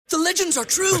The legends are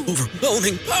true.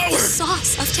 Overwhelming power!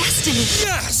 Sauce of destiny.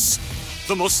 Yes!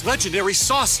 The most legendary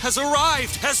sauce has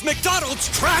arrived as McDonald's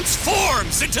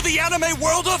transforms into the anime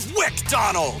world of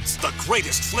WickDonald's. The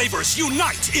greatest flavors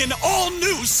unite in all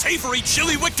new savory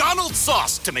chili McDonald's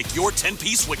sauce to make your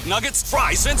 10-piece Wick Nuggets,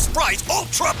 fries, and Sprite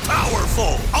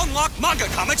ultra-powerful. Unlock manga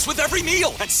comics with every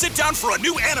meal and sit down for a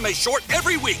new anime short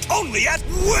every week only at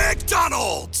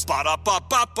WickDonald's.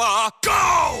 Ba-da-ba-ba-ba,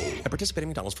 go! At participating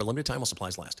McDonald's for a limited time while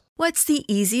supplies last. What's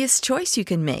the easiest choice you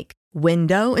can make?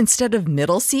 Window instead of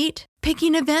middle seat?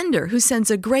 Picking a vendor who sends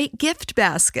a great gift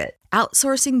basket?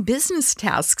 Outsourcing business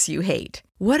tasks you hate?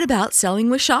 What about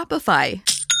selling with Shopify?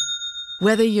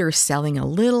 Whether you're selling a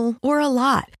little or a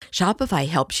lot, Shopify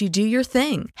helps you do your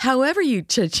thing, however you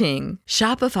cha-ching.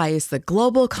 Shopify is the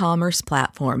global commerce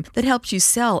platform that helps you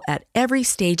sell at every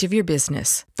stage of your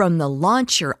business. From the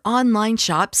launch your online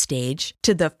shop stage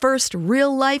to the first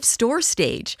real-life store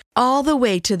stage, all the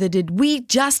way to the did we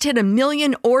just hit 1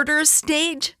 million orders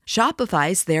stage.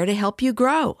 Shopify's there to help you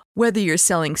grow. Whether you're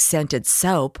selling scented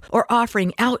soap or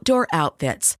offering outdoor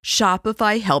outfits,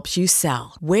 Shopify helps you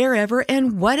sell. Wherever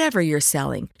and whatever you're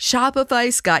selling,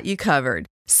 Shopify's got you covered.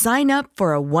 Sign up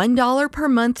for a $1 per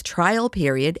month trial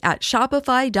period at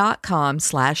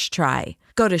shopify.com/try.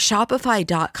 Go to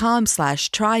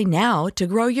shopify.com/try now to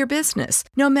grow your business,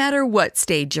 no matter what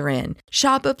stage you're in.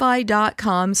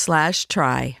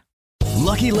 Shopify.com/try.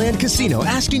 Lucky Land Casino,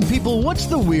 asking people, what's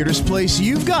the weirdest place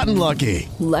you've gotten lucky?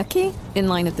 Lucky? In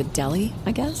line at the deli,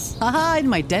 I guess? Aha, in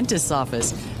my dentist's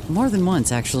office. More than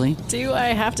once, actually. Do I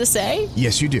have to say?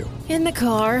 Yes, you do. In the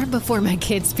car before my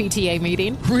kids' PTA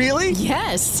meeting. Really?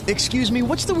 Yes. Excuse me,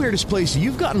 what's the weirdest place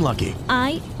you've gotten lucky?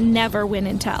 I never win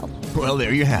and tell. Well,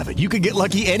 there you have it. You can get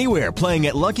lucky anywhere, playing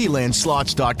at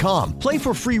LuckyLandSlots.com. Play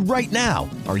for free right now.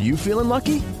 Are you feeling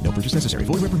lucky? No purchase necessary.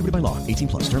 Void where prohibited by law.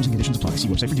 18+. Terms and conditions apply. See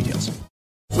website for details.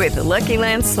 With the Lucky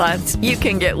Land Slots, you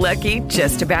can get lucky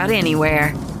just about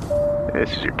anywhere.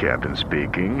 This is your captain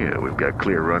speaking. We've got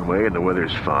clear runway and the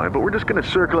weather's fine, but we're just going to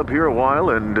circle up here a while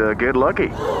and get lucky.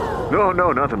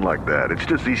 No, nothing like that. It's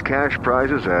just these cash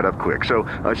prizes add up quick. So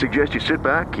I suggest you sit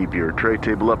back, keep your tray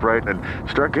table upright, and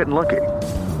start getting lucky.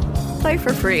 Play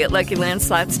for free at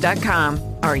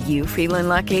LuckyLandSlots.com. Are you feeling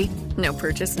lucky? No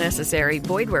purchase necessary.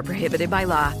 Void where prohibited by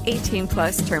law.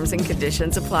 18+ terms and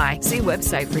conditions apply. See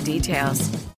website for details.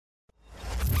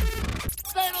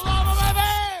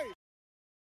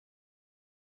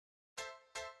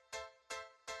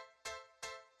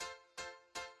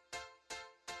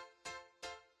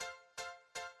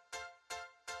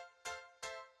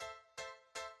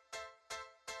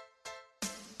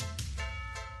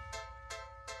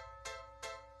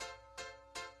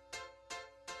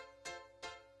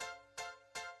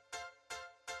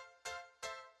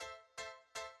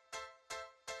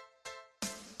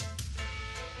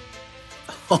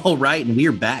 All right, and we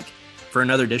are back for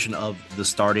another edition of the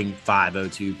Starting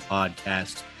 502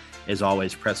 podcast. As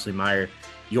always, Presley Meyer,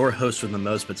 your host with the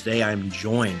most, but today I'm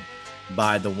joined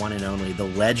by the one and only, the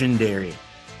legendary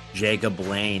Jacob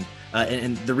Lane.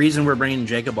 And the reason we're bringing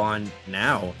Jacob on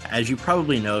now, as you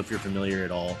probably know if you're familiar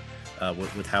at all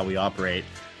with how we operate,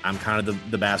 I'm kind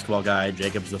of the basketball guy,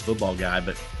 Jacob's the football guy,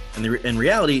 but in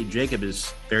reality, Jacob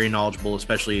is very knowledgeable,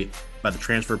 especially about the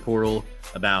transfer portal,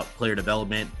 about player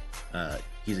development.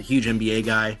 He's a huge NBA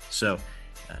guy, so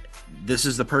this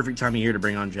is the perfect time of year to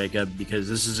bring on Jacob because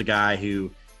this is a guy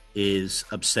who is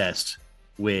obsessed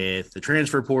with the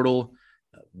transfer portal,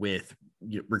 with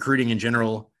recruiting in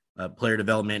general, player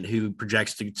development, who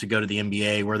projects to go to the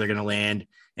NBA, where they're going to land,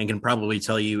 and can probably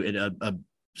tell you a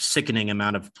sickening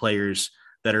amount of players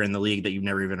that are in the league that you've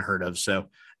never even heard of.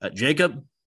 So, Jacob,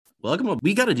 welcome.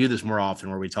 We got to do this more often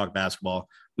where we talk basketball.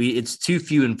 It's too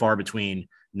few and far between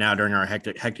now during our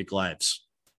hectic lives.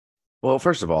 Well,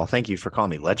 first of all, thank you for calling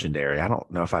me legendary. I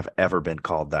don't know if I've ever been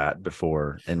called that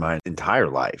before in my entire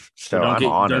life. So I'm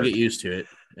honored. Don't get used to it.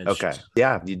 Okay.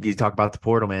 Yeah. You talk about the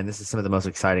portal, man. This is some of the most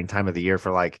exciting time of the year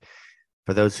for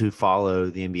those who follow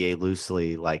the NBA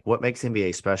loosely. Like, what makes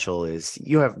NBA special is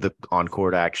you have the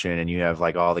on-court action and you have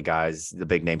all the guys, the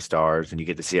big name stars, and you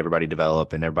get to see everybody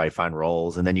develop and everybody find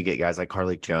roles. And then you get guys like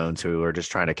Carlik Jones who are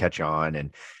just trying to catch on, and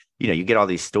you get all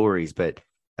these stories, but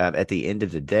at the end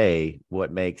of the day,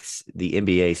 what makes the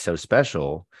NBA so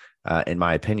special, in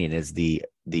my opinion, is the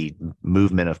the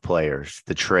movement of players,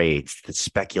 the trades, the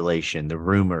speculation, the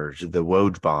rumors, the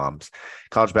Woj bombs.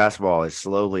 College basketball is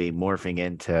slowly morphing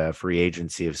into free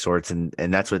agency of sorts. And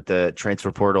that's what the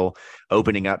transfer portal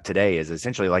opening up today is,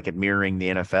 essentially like it mirroring the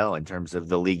NFL in terms of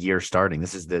the league year starting.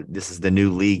 This is the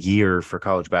new league year for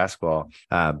college basketball.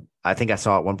 I think I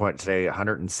saw at one point today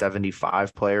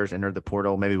 175 players entered the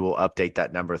portal. Maybe we'll update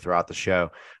that number throughout the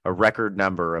show. A record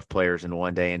number of players in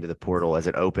one day into the portal as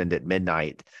it opened at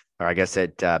midnight, or I guess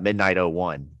at midnight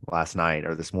 01 last night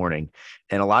or this morning,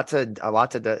 and a lot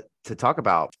to talk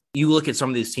about. You look at some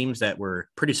of these teams that were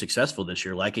pretty successful this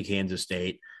year, like a Kansas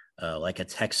State, like a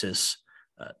Texas.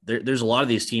 There's a lot of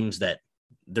these teams that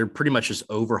they're pretty much just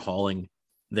overhauling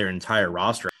their entire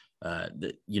roster.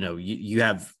 You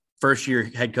have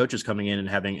first-year head coaches coming in and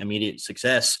having immediate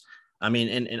success. I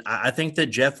mean, and I think that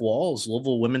Jeff Walls,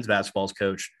 Louisville women's basketball's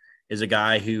coach, is a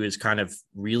guy who is kind of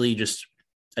really just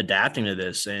adapting to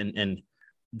this. And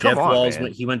Jeff Walls,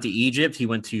 he went to Egypt, he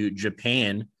went to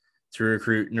Japan to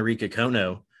recruit Narika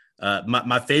Kono.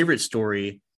 My favorite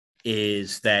story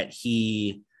is that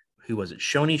Shoni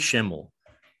Schimmel,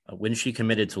 when she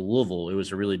committed to Louisville, it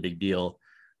was a really big deal.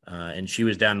 And she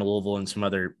was down to Louisville and some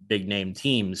other big name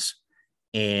teams.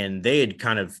 And they had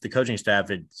the coaching staff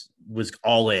was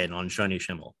all in on Shoni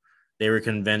Schimmel. They were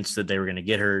convinced that they were going to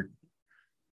get her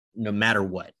no matter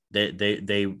what.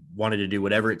 They wanted to do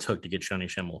whatever it took to get Shoni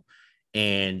Schimmel.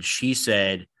 And she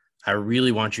said, I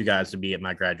really want you guys to be at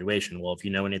my graduation. Well, if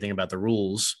you know anything about the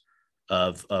rules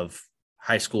of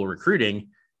high school recruiting,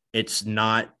 it's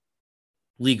not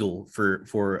legal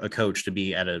for a coach to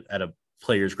be at a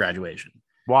player's graduation.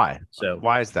 Why? So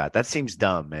why is that? That seems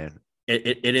dumb, man.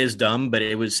 It is dumb, but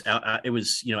it was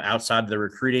outside of the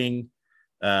recruiting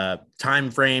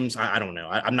time frames. I don't know.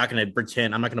 I'm not going to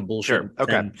pretend. I'm not going to bullshit. Sure.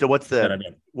 Okay. So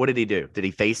what did he do? Did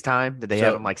he FaceTime? Did they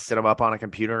have him sit him up on a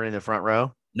computer in the front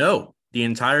row? No, the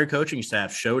entire coaching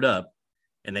staff showed up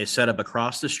and they set up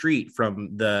across the street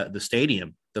from the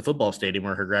stadium, the football stadium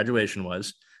where her graduation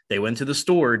was. They went to the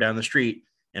store down the street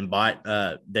and bought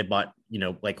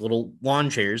like little lawn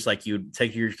chairs, like you'd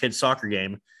take your kid's soccer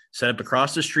game, set up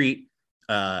across the street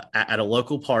at a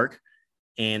local park,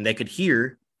 and they could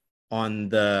hear on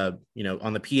the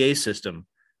PA system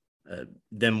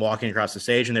them walking across the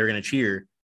stage, and they were going to cheer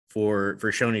for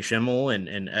Shoni Schimmel.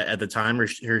 And at the time,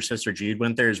 her sister Jude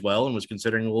went there as well and was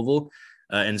considering Louisville.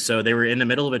 And so they were in the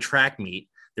middle of a track meet.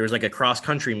 There was like a cross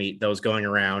country meet that was going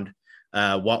around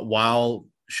while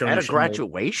Shoni at a Schimmel,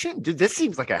 graduation. Dude, this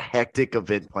seems like a hectic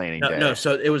event planning day. No,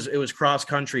 so it was cross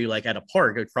country, like at a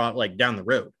park, across, like down the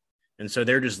road. And so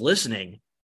they're just listening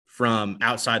from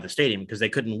outside the stadium because they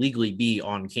couldn't legally be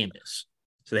on campus.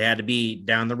 So they had to be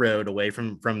down the road away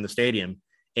from the stadium.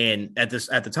 And at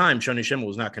the time, Shoni Schimmel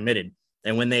was not committed.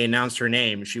 And when they announced her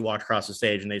name, she walked across the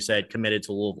stage and they said committed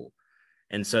to Louisville.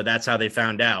 And so that's how they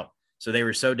found out. So they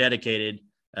were so dedicated.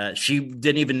 She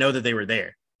didn't even know that they were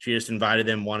there. She just invited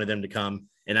them, wanted them to come.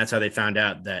 And that's how they found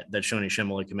out that Shoni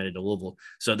Schimmel had committed to Louisville.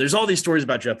 So there's all these stories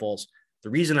about Jeff Walls. The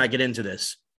reason I get into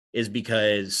this is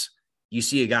because you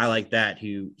see a guy like that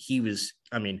who we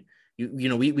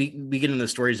get into the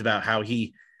stories about how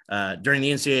he, during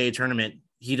the NCAA tournament,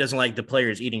 he doesn't like the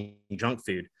players eating junk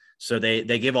food. So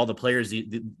they give all the players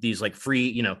these like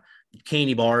free,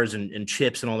 candy bars and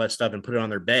chips and all that stuff and put it on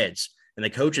their beds. And the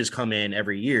coaches come in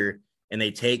every year and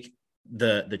they take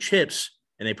the chips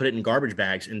and they put it in garbage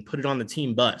bags and put it on the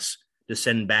team bus to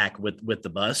send back with the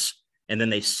bus. And then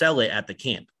they sell it at the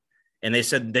camp. And they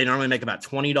said they normally make about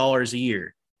 $20 a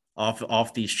year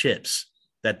off these chips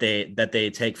that they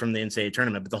take from the NCAA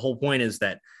tournament. But the whole point is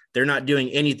that they're not doing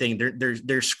anything.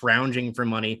 They're scrounging for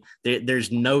money.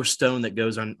 There's no stone that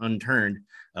goes unturned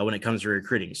when it comes to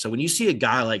recruiting. So when you see a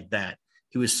guy like that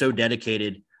who is so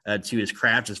dedicated to his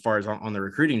craft as far as on the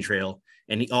recruiting trail,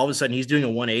 and all of a sudden he's doing a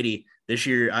 180 this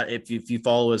year. If you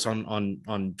follow us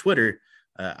on Twitter,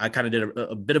 I kind of did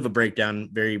a bit of a breakdown,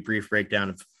 very brief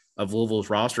breakdown of Louisville's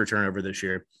roster turnover this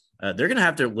year. They're going to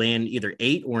have to land either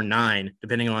 8 or 9,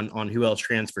 depending on who else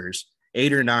transfers.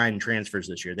 8 or 9 transfers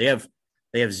this year. They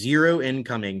have 0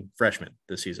 incoming freshmen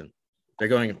this season. They're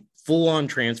going full on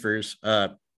transfers.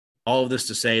 All of this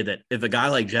to say that if a guy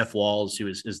like Jeff Walls, who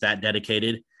is that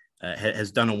dedicated,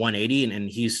 has done a 180 and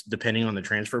he's depending on the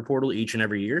transfer portal each and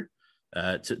every year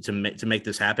to make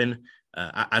this happen,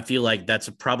 I feel like that's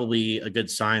probably a good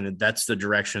sign that that's the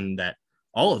direction that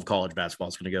all of college basketball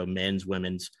is going to go, men's,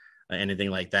 women's,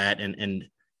 anything like that. And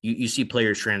you see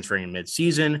players transferring in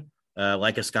midseason,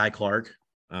 like a Sky Clark,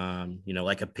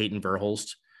 like a Peyton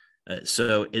Verhulst.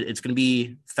 So it's going to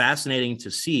be fascinating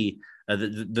to see.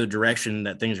 the direction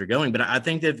that things are going. But I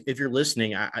think that if you're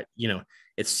listening,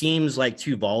 it seems like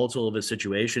too volatile of a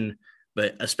situation,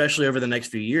 but especially over the next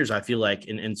few years, I feel like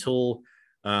until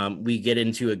we get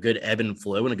into a good ebb and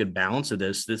flow and a good balance of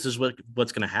this is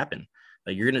what's going to happen.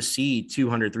 You're going to see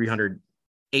 200, 300,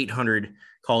 800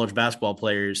 college basketball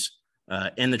players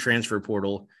in the transfer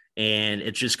portal. And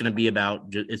it's just going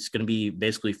to be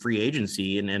basically free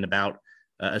agency and about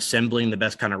assembling the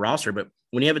best kind of roster. But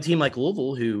when you have a team like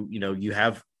Louisville, who, you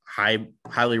have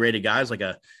highly rated guys like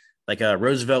a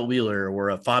Roosevelt Wheeler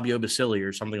or a Fabio Basili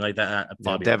or something like that.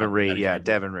 Devin Reed. Yeah.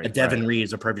 Devin Reed. Devin Reed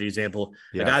is a perfect example.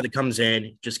 Yeah. A guy that comes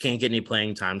in, just can't get any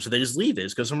playing time. So they just leave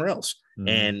this, go somewhere else. Mm-hmm.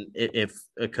 And if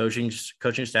a coaching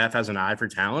staff has an eye for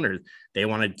talent, or they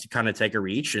want to kind of take a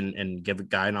reach and give a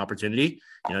guy an opportunity,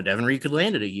 Devin Reed could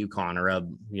land at a UConn or a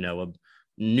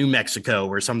New Mexico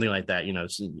or something like that.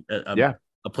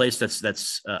 A place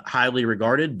that's highly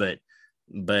regarded, but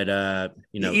fit.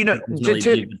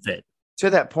 To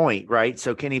that point, right?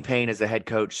 So Kenny Payne as the head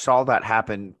coach saw that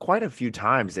happen quite a few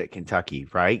times at Kentucky,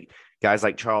 right? Guys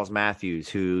like Charles Matthews,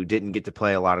 who didn't get to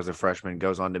play a lot as a freshman,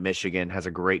 goes on to Michigan, has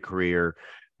a great career,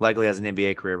 likely has an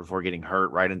NBA career before getting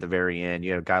hurt right at the very end.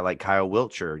 You have a guy like Kyle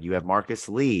Wiltshire. You have Marcus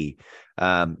Lee.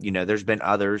 There's been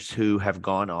others who have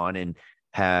gone on and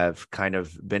have kind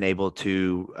of been able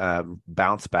to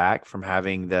bounce back from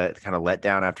having the kind of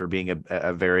letdown after being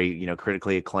a very,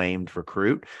 critically acclaimed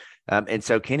recruit. And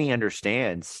so Kenny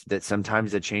understands that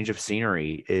sometimes a change of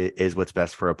scenery is what's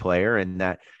best for a player, and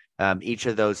that each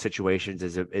of those situations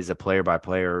is a player by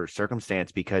player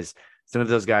circumstance, because some of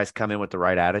those guys come in with the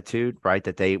right attitude, right?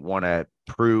 That they want to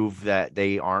prove that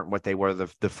they aren't what they were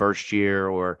the first year,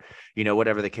 or,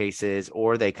 whatever the case is,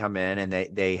 or they come in and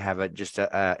they have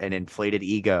an inflated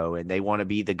ego and they want to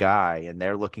be the guy, and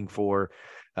they're looking for,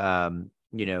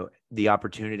 the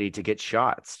opportunity to get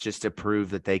shots just to prove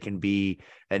that they can be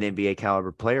an NBA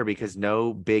caliber player, because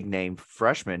no big name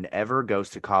freshman ever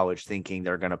goes to college thinking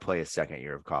they're going to play a second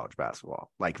year of college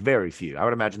basketball. Like, very few. I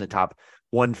would imagine the top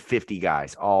 150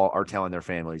 guys all are telling their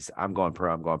families, I'm going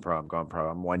pro,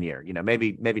 I'm 1 year,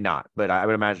 maybe not, but I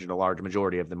would imagine a large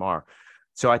majority of them are.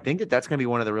 So I think that's going to be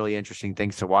one of the really interesting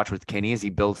things to watch with Kenny as he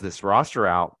builds this roster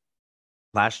out.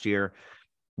 Last year,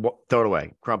 throw it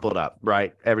away, crumpled up,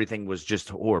 right? Everything was just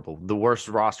horrible. The worst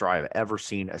roster I've ever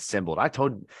seen assembled. I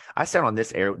said on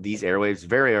these airwaves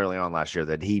very early on last year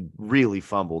that he really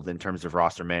fumbled in terms of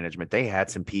roster management. They had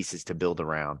some pieces to build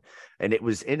around, and it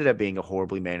ended up being a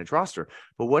horribly managed roster.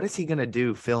 But what is he going to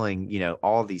do filling,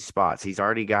 all these spots? He's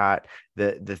already got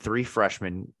the three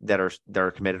freshmen that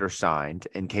are committed or signed,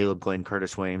 and Caleb Glenn,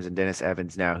 Curtis Williams, and Dennis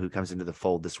Evans now, who comes into the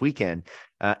fold this weekend.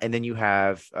 And then you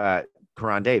have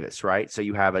Karan Davis, right? So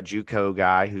you have a JUCO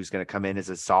guy who's going to come in as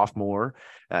a sophomore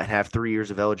and have 3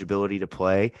 years of eligibility to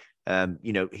play.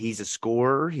 He's a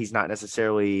scorer. He's not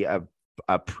necessarily a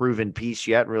proven piece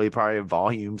yet, really probably a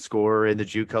volume scorer in the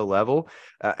JUCO level.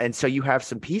 And so you have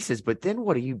some pieces, but then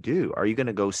what do? Are you going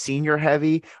to go senior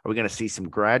heavy? Are we going to see some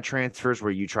grad transfers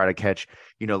where you try to catch,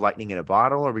 lightning in a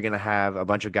bottle? Are we going to have a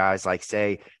bunch of guys like,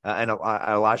 say,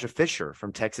 Elijah Fisher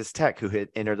from Texas Tech, who had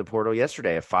entered the portal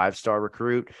yesterday, a 5-star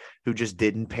recruit who just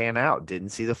didn't pan out, didn't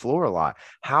see the floor a lot?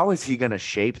 How is he going to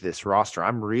shape this roster?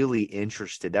 I'm really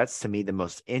interested. That's, to me, the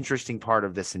most interesting part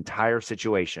of this entire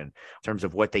situation in terms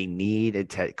of what they need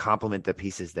to complement the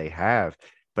pieces they have.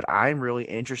 But I'm really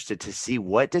interested to see,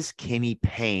 what does Kenny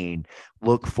Payne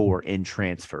look for in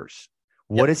transfers?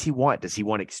 What does he want? Does he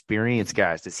want experienced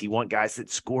guys? Does he want guys that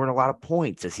scored a lot of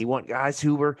points? Does he want guys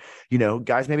who were,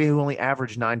 guys maybe who only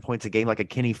averaged 9 points a game, like a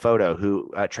Kenny Photo, who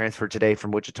transferred today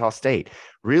from Wichita State?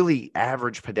 Really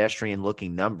average pedestrian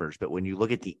looking numbers. But when you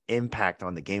look at the impact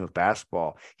on the game of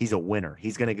basketball, he's a winner.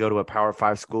 He's going to go to a Power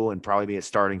 5 school and probably be a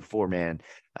starting 4-man.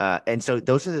 And so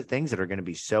those are the things that are going to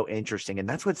be so interesting. And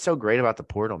that's what's so great about the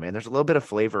portal, man. There's a little bit of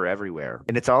flavor everywhere.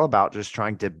 And it's all about just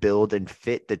trying to build and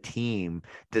fit the team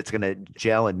that's going to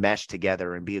gel and mesh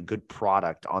together and be a good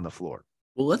product on the floor.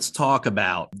 Well, let's talk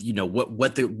about,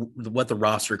 what the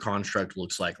roster construct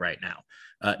looks like right now.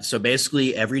 So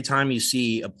basically, every time you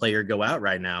see a player go out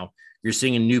right now, you're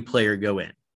seeing a new player go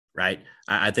in, right?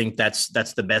 I think that's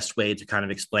the best way to kind of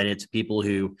explain it to people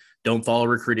who don't follow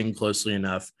recruiting closely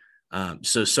enough.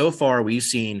 So far, we've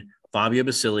seen Fabio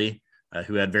Basili,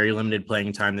 who had very limited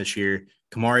playing time this year,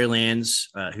 Kamari Lands,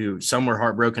 who some were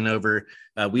heartbroken over.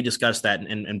 We discussed that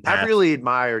in past. I really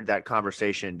admired that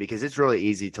conversation, because it's really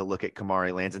easy to look at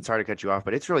Kamari Lands, and sorry to cut you off,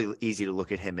 but it's really easy to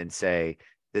look at him and say,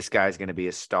 this guy's going to be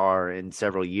a star in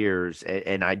several years.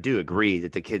 And I do agree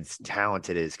that the kid's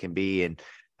talented as can be. And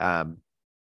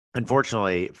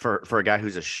unfortunately, for a guy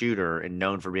who's a shooter and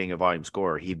known for being a volume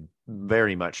scorer, he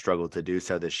very much struggled to do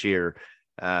so this year.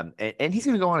 And he's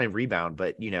going to go on and rebound,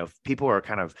 but people are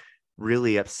kind of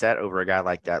really upset over a guy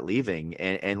like that leaving.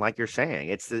 And like you're saying,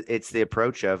 it's the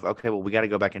approach of, okay, well, we got to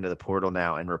go back into the portal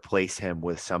now and replace him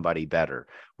with somebody better.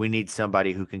 We need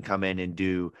somebody who can come in and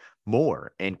do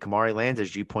more. And Kamari Lands,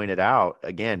 as you pointed out,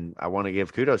 again, I want to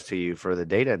give kudos to you for the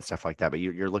data and stuff like that, but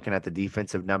you're looking at the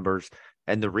defensive numbers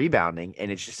and the rebounding,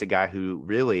 and it's just a guy who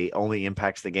really only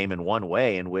impacts the game in one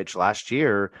way, in which last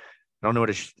year, I don't know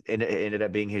what it ended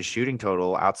up being, his shooting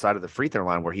total outside of the free throw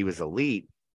line where he was elite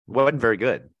wasn't very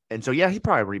good. And so, yeah, he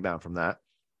probably rebound from that,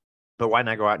 but why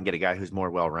not go out and get a guy who's more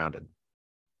well-rounded?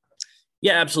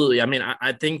 Yeah, absolutely. I mean,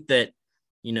 I think that,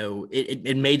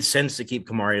 it made sense to keep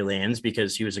Kamari Lands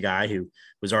because he was a guy who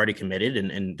was already committed,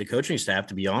 and the coaching staff,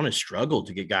 to be honest, struggled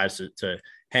to get guys to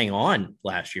hang on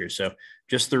last year. So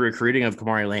just the recruiting of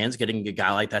Kamari Lands, getting a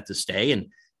guy like that to stay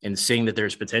and seeing that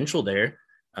there's potential there.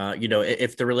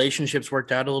 If the relationships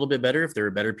worked out a little bit better, if there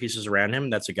were better pieces around him,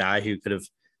 that's a guy who could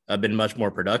have been much more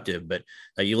productive. But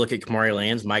you look at Kamari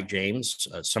Lands, Mike James,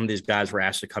 some of these guys were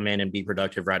asked to come in and be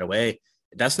productive right away.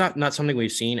 That's not something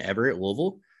we've seen ever at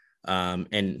Louisville.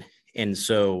 And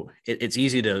so it's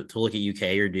easy to look at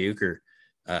UK or Duke or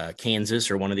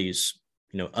Kansas or one of these,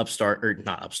 upstart, or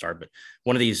not upstart, but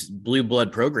one of these blue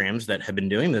blood programs that have been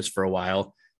doing this for a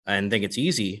while and think it's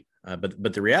easy.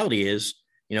 But the reality is,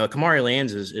 Kamari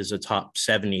Lands is a top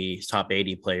 70, top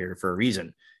 80 player for a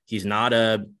reason. He's not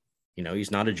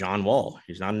he's not a John Wall.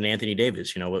 He's not an Anthony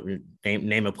Davis.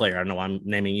 Name a player. I don't know why I'm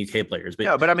naming UK players, but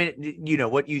no, but I mean,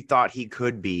 what you thought he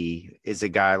could be is a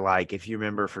guy like, if you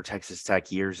remember for Texas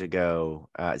Tech years ago,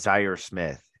 Zaire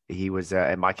Smith. He was,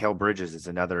 and Mikal Bridges is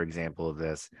another example of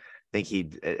this. I think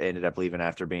he ended up leaving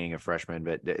after being a freshman,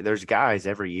 but there's guys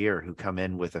every year who come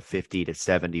in with a 50 to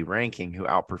 70 ranking who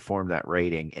outperform that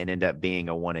rating and end up being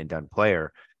a one and done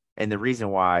player. And the reason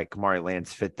why Kamari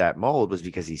Lands fit that mold was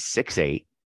because he's 6'8",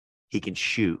 he can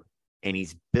shoot, and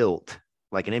he's built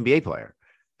like an NBA player.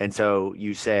 And so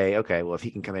you say, okay, well, if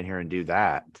he can come in here and do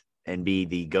that and be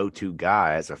the go-to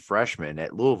guy as a freshman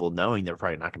at Louisville, knowing they're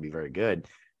probably not going to be very good,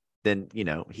 then,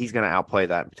 he's going to outplay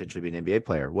that and potentially be an NBA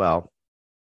player. Well,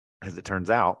 as it turns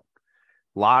out,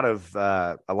 a lot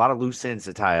of loose ends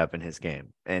to tie up in his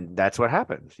game. And that's what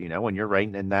happens, when you're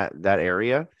right in that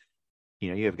area.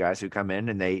 You have guys who come in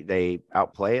and they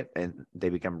outplay it and they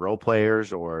become role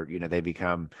players, or, they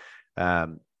become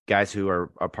guys who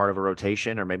are a part of a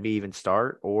rotation or maybe even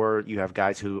start, or you have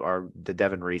guys who are the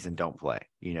Devin Rees and don't play,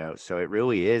 so it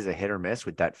really is a hit or miss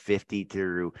with that 50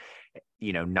 through,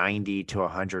 90 to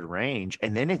 100 range.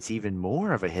 And then it's even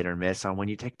more of a hit or miss on when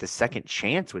you take the second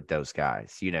chance with those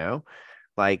guys,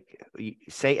 like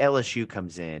say LSU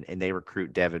comes in and they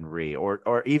recruit Devin Rees,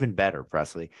 or even better,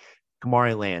 Presley,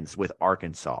 Kamari Lands with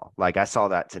Arkansas. Like I saw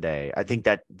that today. I think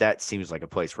that seems like a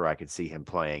place where I could see him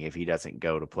playing if he doesn't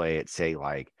go to play at, say,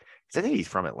 like, because I think he's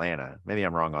from Atlanta. Maybe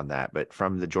I'm wrong on that, but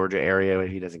from the Georgia area,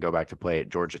 he doesn't go back to play at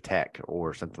Georgia Tech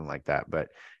or something like that. But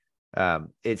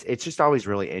it's just always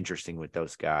really interesting with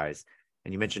those guys.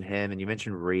 And you mentioned him, and you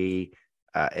mentioned Ree,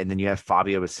 and then you have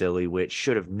Fabio Basili, which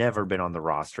should have never been on the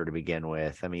roster to begin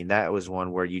with. I mean, that was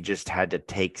one where you just had to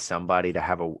take somebody to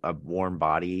have a warm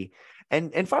body.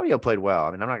 And Fabio played well.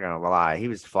 I mean, I'm not going to lie. He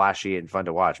was flashy and fun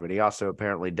to watch, but he also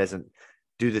apparently doesn't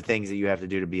do the things that you have to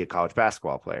do to be a college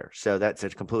basketball player. So that's a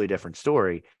completely different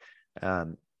story.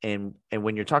 And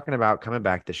when you're talking about coming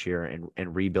back this year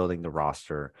and rebuilding the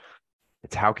roster,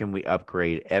 it's how can we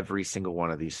upgrade every single one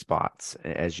of these spots,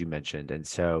 as you mentioned. And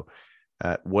so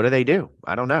what do?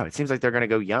 I don't know. It seems like they're going to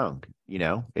go young.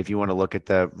 If you want to look at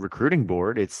the recruiting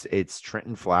board, it's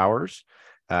Trenton Flowers,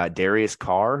 Darius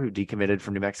Carr, who decommitted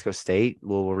from New Mexico State.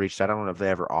 Louisville reached out. I don't know if they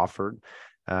ever offered.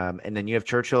 And then you have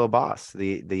Churchill Abbas,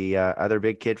 the other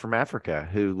big kid from Africa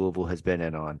who Louisville has been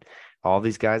in on. All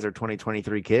these guys are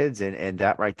 2023 kids. And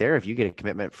that right there, if you get a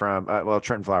commitment from,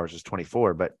 Trenton Flowers is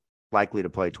 24, but likely to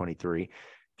play 23. If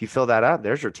you fill that up,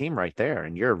 there's your team right there.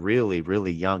 And you're really,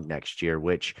 really young next year,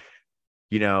 which,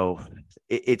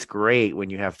 it's great when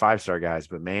you have 5-star guys,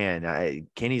 but man,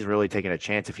 Kenny's really taking a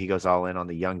chance if he goes all in on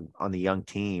the young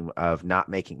team of not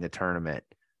making the tournament.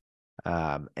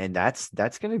 And that's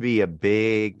going to be a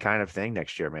big kind of thing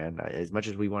next year, man. As much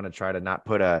as we want to try to not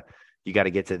put you got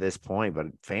to get to this point, but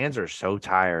fans are so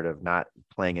tired of not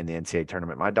playing in the NCAA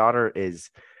tournament. My daughter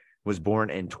was born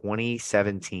in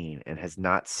 2017 and has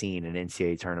not seen an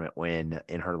NCAA tournament win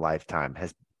in her lifetime,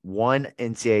 has one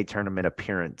NCAA tournament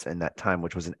appearance in that time,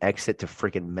 which was an exit to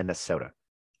freaking Minnesota.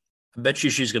 I bet you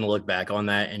she's going to look back on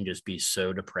that and just be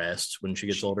so depressed when she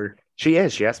gets older. She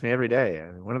is. She asks me every day,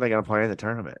 when are they going to play in the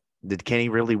tournament? Did Kenny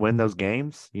really win those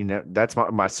games? That's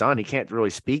my son. He can't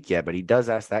really speak yet, but he does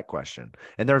ask that question.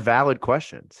 And they're valid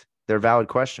questions.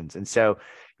 And so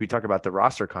we talk about the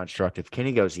roster construct. If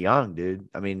Kenny goes young, dude,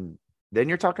 I mean, then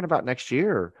you're talking about next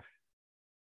year,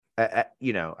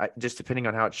 just depending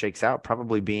on how it shakes out,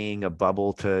 probably being a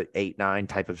bubble to 8-9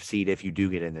 type of seed if you do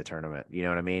get in the tournament. You know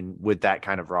what I mean? With that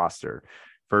kind of roster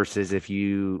versus if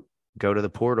you go to the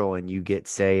portal and you get,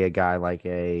 say, a guy like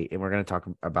and we're going to talk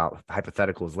about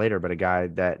hypotheticals later, but a guy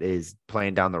that is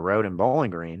playing down the road in Bowling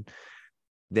Green,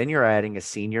 then you're adding a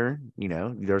senior.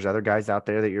 There's other guys out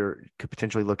there that could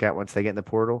potentially look at once they get in the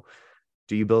portal.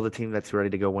 Do you build a team that's ready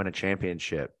to go win a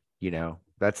championship?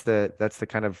 That's the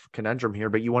kind of conundrum here,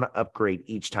 but you want to upgrade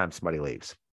each time somebody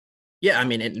leaves. Yeah. I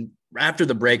mean, and after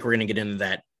the break, we're going to get into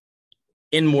that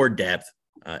in more depth.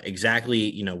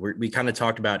 Exactly. We kind of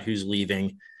talked about who's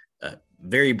leaving,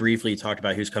 very briefly talked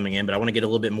about who's coming in, but I want to get a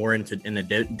little bit more into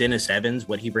Dennis Evans,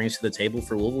 what he brings to the table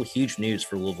for Louisville. Huge news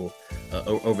for Louisville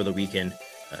over the weekend.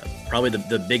 Probably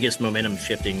the biggest momentum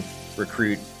shifting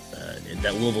recruit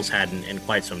that Louisville's had in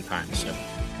quite some time. So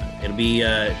it'll be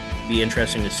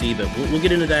interesting to see, but we'll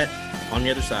get into that on the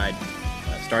other side.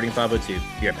 Starting 502.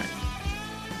 Be right back.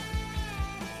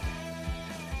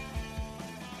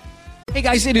 Hey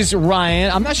guys, it is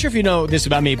Ryan. I'm not sure if you know this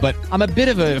about me, but I'm a bit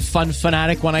of a fun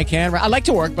fanatic when I can. I like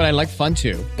to work, but I like fun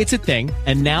too. It's a thing.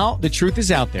 And now the truth is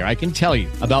out there. I can tell you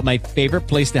about my favorite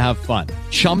place to have fun.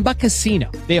 Chumba Casino.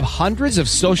 They have hundreds of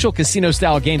social casino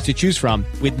style games to choose from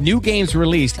with new games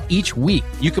released each week.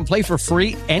 You can play for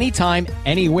free anytime,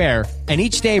 anywhere. And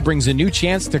each day brings a new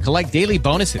chance to collect daily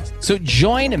bonuses. So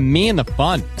join me in the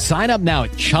fun. Sign up now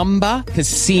at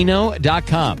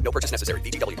ChumbaCasino.com. No purchase necessary.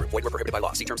 VGW Group. Void where prohibited by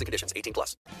law. See terms and conditions.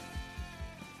 18+.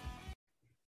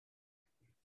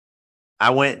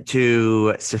 I went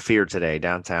to Saphir today,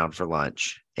 downtown, for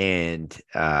lunch. And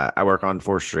I work on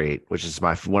 4th Street, which is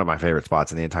one of my favorite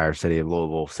spots in the entire city of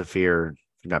Louisville. Saphir, if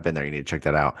you've not been there, you need to check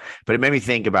that out. But it made me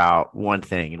think about one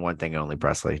thing and one thing only,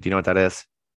 Presley. Do you know what that is?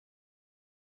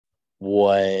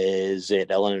 Was it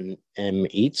L&M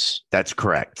Eats? That's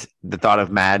correct. The thought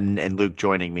of Madden and Luke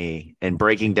joining me and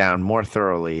breaking down more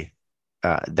thoroughly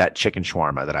that chicken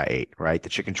shawarma that I ate, right? The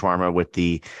chicken shawarma with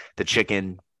the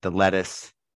chicken, the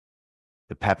lettuce,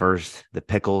 the peppers, the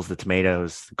pickles, the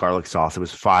tomatoes, the garlic sauce. It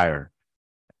was fire.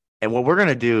 And what we're going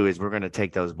to do is we're going to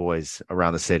take those boys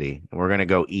around the city and we're going to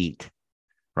go eat,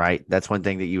 right? That's one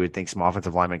thing that you would think some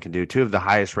offensive linemen can do. 2 of the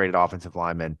highest rated offensive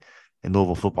linemen in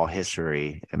Louisville football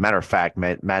history. As a matter of fact,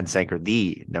 Madden Sanker,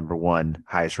 the number 1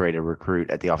 highest rated recruit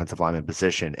at the offensive lineman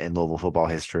position in Louisville football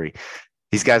history.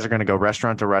 These guys are going to go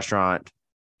restaurant to restaurant,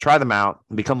 try them out,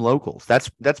 and become locals.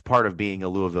 That's part of being a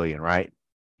Louisvillian, right?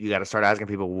 You got to start asking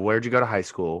people, where'd you go to high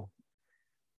school?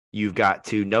 You've got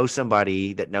to know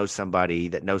somebody that knows somebody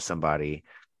that knows somebody,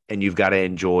 and you've got to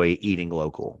enjoy eating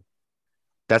local.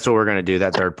 That's what we're going to do,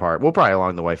 that third part. We'll probably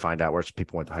along the way find out where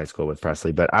people went to high school with,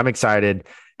 Presley. But I'm excited.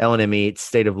 L&M Eats,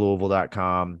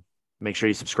 stateoflouisville.com. Make sure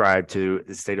you subscribe to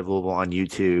the State of Louisville on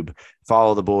YouTube.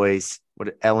 Follow the boys,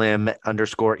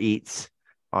 LM_Eats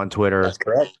on Twitter. That's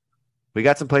correct. We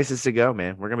got some places to go,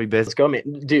 man. We're going to be busy. Let's go, man.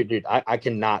 Dude, I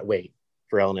cannot wait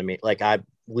for L&M Eats.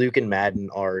 Luke and Madden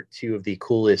are 2 of the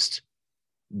coolest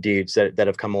dudes that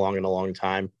have come along in a long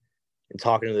time. And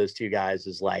talking to those 2 guys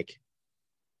is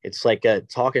it's like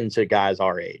talking to guys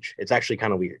our age. It's actually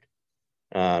kind of weird.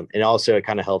 And also it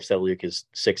kind of helps that Luke is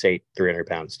 6'8", 300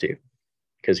 pounds too,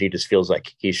 because he just feels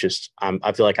like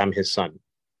I feel like I'm his son.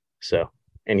 So,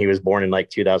 and he was born in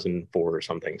 2004 or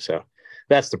something. So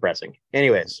that's depressing.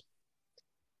 Anyways,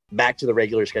 back to the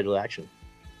regular scheduled action.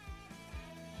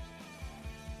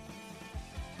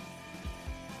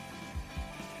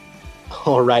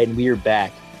 All right. And we are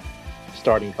back,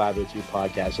 starting 502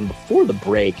 podcast. And before the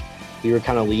break, we were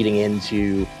kind of leading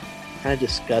into kind of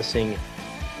discussing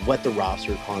what the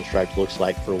roster construct looks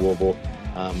like for Louisville.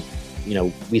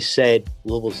 We said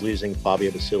Louisville's losing Fabio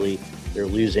Basili. They're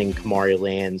losing Kamari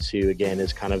Lands, who, again,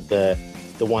 is kind of the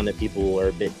one that people are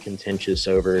a bit contentious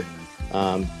over.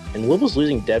 And Louisville's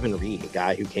losing Devin Reed, a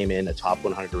guy who came in a top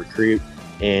 100 recruit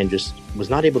and just was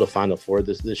not able to find the floor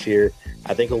this year.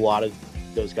 I think a lot of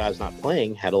those guys not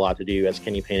playing had a lot to do, as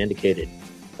Kenny Payne indicated,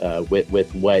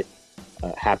 with what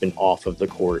happened off of the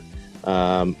court.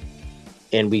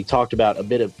 And we talked about a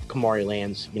bit of Kamari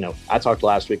Lands. I talked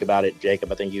last week about it.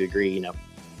 Jacob, I think you agree.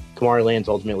 Kamari Lands,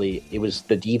 ultimately, it was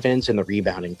the defense and the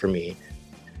rebounding for me.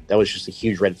 That was just a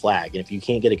huge red flag. And if you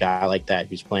can't get a guy like that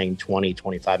who's playing 20,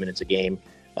 25 minutes a game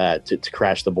to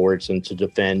crash the boards and to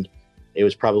defend, it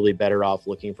was probably better off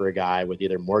looking for a guy with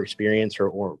either more experience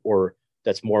or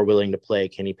that's more willing to play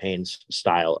Kenny Payne's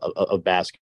style of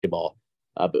basketball.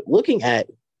 But looking at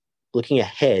looking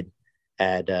ahead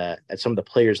at some of the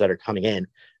players that are coming in.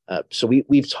 So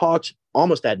we've talked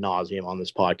almost ad nauseum on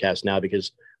this podcast now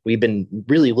because we've been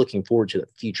really looking forward to the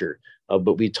future.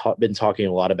 But we've been talking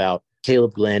a lot about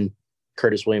Caleb Glenn,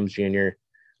 Curtis Williams Jr.,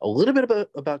 a little bit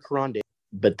about Karan Davis,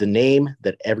 but the name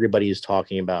that everybody is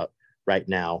talking about right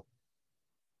now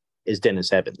is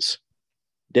Dennis Evans.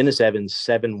 Dennis Evans,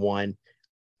 7'1".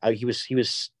 He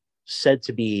was said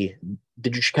to be.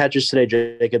 Did you catch this today,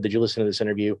 Jacob? Did you listen to this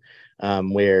interview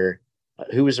where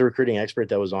who was the recruiting expert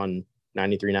that was on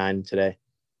 93.9 today?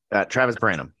 Travis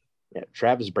Branham. Yeah,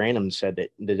 Travis Branham said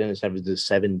that Dennis Evans is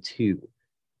 7'2".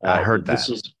 I heard that.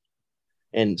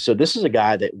 So this is a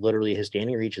guy that literally his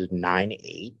standing reach is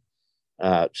 9'8".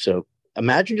 So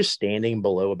imagine just standing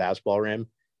below a basketball rim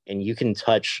and you can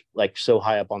touch like so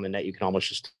high up on the net you can almost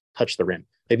just touch the rim.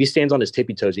 If he stands on his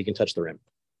tippy toes, he can touch the rim.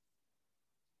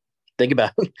 Think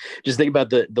about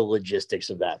the logistics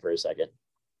of that for a second.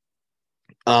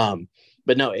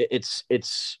 But no, it's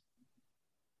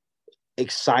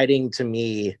exciting to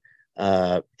me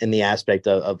in the aspect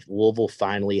of Louisville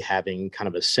finally having kind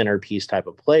of a centerpiece type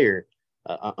of player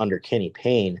under Kenny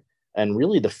Payne, and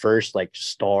really the first like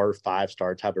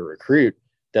five-star type of recruit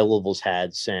that Louisville's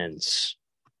had since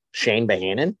Shane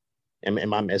Bohannon.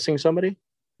 Am I missing somebody?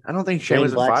 I don't think Shane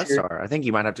was a 5-star. I think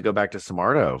you might have to go back to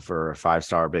Samardo for a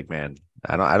 5-star big man.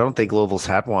 I don't think Louisville's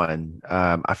had one.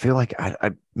 I feel like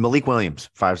Malik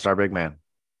Williams, 5-star big man.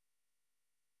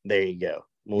 There you go.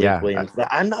 Malik Williams.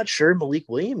 I'm not sure Malik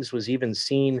Williams was even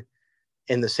seen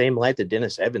in the same light that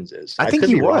Dennis Evans is. I think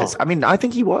he was. I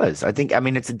think he was.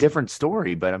 It's a different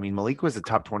story, but Malik was a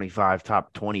top 25,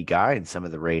 top 20 guy in some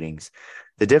of the ratings.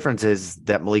 The difference is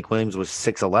that Malik Williams was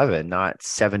 6'11", not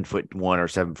 7'1" or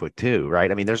 7'2",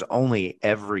 right? There's only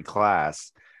every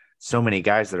class so many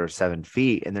guys that are 7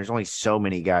 feet, and there's only so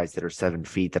many guys that are 7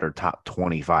 feet that are top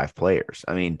 25 players.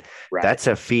 Right. That's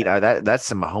a feat. That's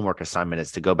some homework assignment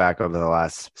is to go back over the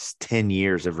last 10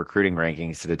 years of recruiting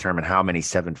rankings to determine how many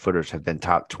 7-footers have been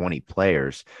top 20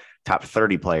 players, top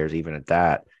 30 players, even at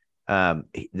that.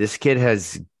 This kid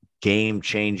has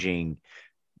game-changing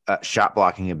shot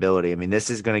blocking ability. This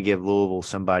is going to give Louisville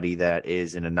somebody that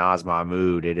is in a Naz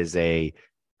Mahmoud. It is a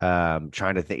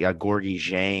trying to think a Gorgie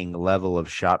Zhang level of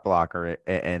shot blocker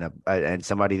and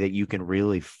somebody that you can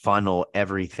really funnel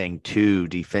everything to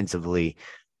defensively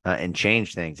and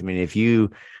change things. If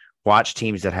you watch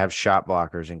teams that have shot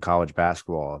blockers in college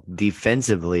basketball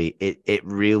defensively, it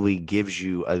really gives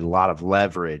you a lot of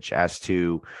leverage as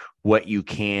to what you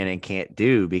can and can't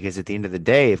do, because at the end of the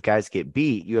day, if guys get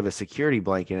beat, you have a security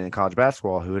blanket in college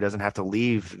basketball who doesn't have to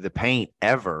leave the paint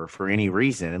ever for any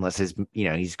reason, unless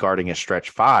he's guarding a stretch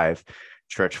 5,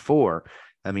 stretch 4.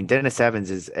 Dennis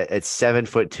Evans is at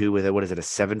 7'2" with a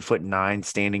 7'9"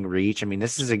 standing reach.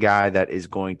 This is a guy that is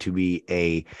going to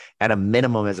be at a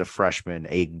minimum as a freshman,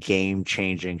 a game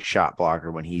changing shot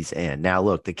blocker when he's in. Now,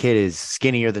 look, the kid is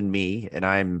skinnier than me, and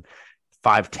I'm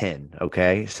 5'10".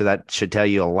 Okay. So that should tell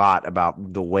you a lot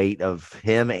about the weight of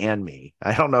him and me.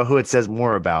 I don't know who it says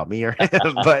more about, me or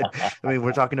him, but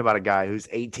we're talking about a guy who's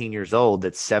 18 years old,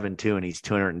 that's 7'2", and he's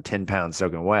 210 pounds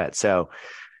soaking wet. So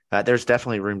there's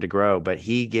definitely room to grow, but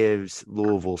he gives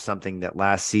Louisville something that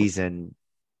last season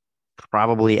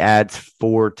probably adds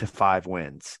 4 to 5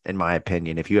 wins, in my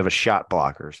opinion. If you have a shot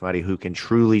blocker, somebody who can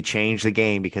truly change the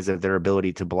game because of their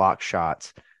ability to block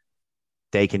shots,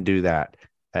 they can do that.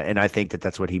 And I think that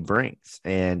that's what he brings.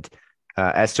 And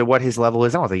as to what his level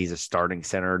is, I don't think he's a starting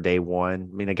center day one.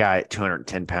 A guy at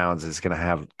 210 pounds is going to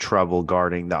have trouble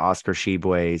guarding the Oscar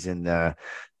Tshiebwes and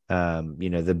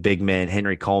the big men,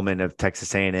 Henry Coleman of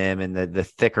Texas A&M, and the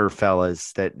thicker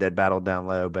fellas that battled down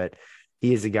low. But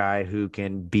he is a guy who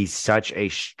can be such a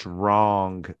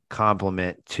strong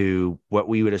complement to what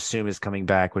we would assume is coming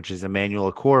back, which is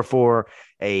Emmanuel Okorafor,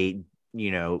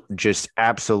 just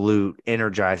absolute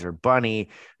energizer bunny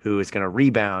who is going to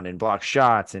rebound and block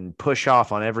shots and push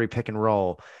off on every pick and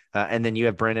roll. And then you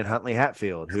have Brandon Huntley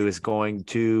Hatfield, who is going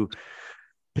to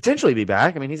potentially be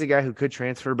back. He's a guy who could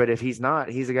transfer, but if he's not,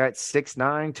 he's a guy at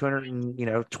 6'9",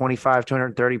 225,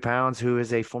 230 pounds, who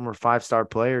is a former 5-star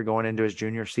player going into his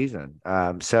junior season.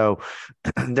 So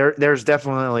there's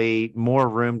definitely more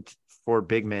room for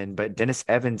big men, but Dennis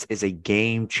Evans is a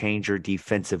game changer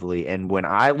defensively. And when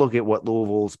I look at what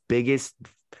Louisville's biggest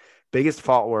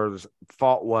fault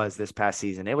was this past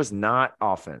season, it was not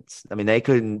offense.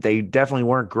 They definitely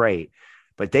weren't great,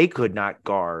 but they could not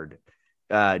guard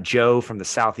Joe from the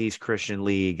Southeast Christian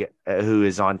League, who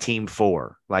is on team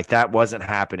 4. Like, that wasn't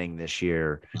happening this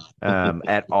year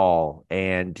at all.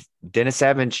 And Dennis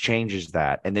Evans changes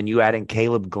that. And then you add in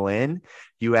Caleb Glenn,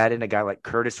 you add in a guy like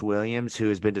Curtis Williams, who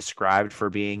has been described for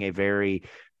being a very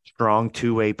strong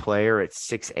two-way player at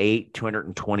 6'8",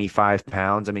 225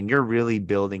 pounds. I mean, you're really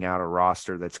building out a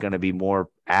roster that's going to be more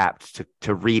apt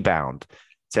to rebound,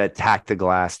 to attack the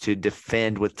glass, to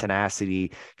defend with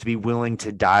tenacity, to be willing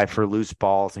to dive for loose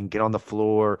balls and get on the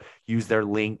floor, use their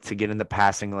length to get in the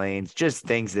passing lanes, just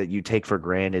things that you take for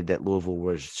granted that Louisville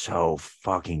was so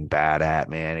fucking bad at,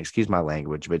 man. Excuse my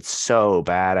language, but so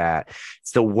bad at.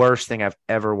 It's the worst thing I've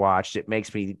ever watched. It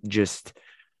makes me just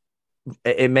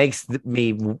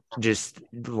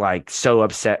like so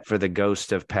upset for the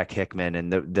ghost of Peck Hickman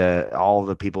and the all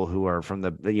the people who are from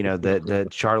the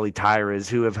Charlie Tyras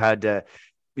who have had to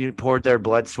poured their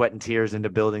blood, sweat, and tears into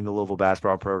building the Louisville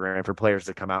basketball program for players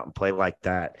to come out and play like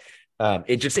that.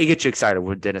 It gets you excited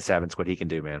with Dennis Evans, what he can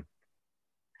do, man.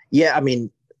 Yeah, I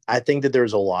mean, I think that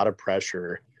there's a lot of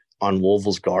pressure on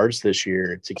Louisville's guards this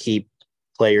year to keep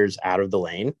players out of the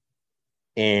lane.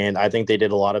 And I think they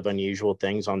did a lot of unusual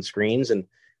things on screens. And,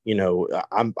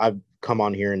 I've come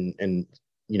on here and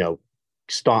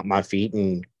stomped my feet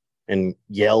and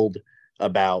yelled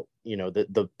about,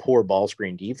 the poor ball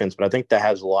screen defense. But I think that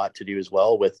has a lot to do as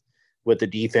well with the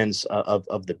defense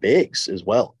of the bigs as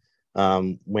well.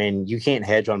 When you can't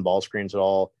hedge on ball screens at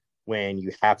all, when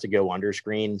you have to go under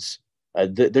screens,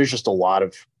 there's just a lot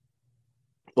of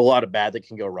bad that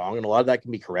can go wrong. And a lot of that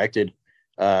can be corrected.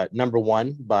 Number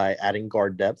one, by adding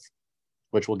guard depth,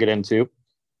 which we'll get into.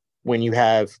 When you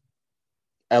have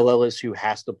Ellis who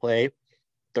has to play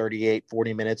 38,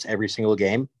 40 minutes every single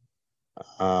game,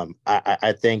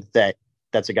 I think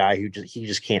that's a guy who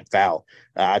just can't foul.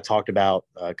 I talked about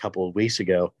a couple of weeks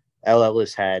ago,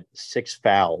 Ellis had 9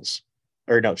 fouls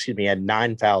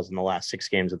in the last 6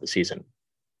 games of the season.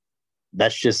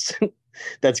 That's just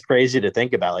that's crazy to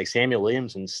think about. Like Samuel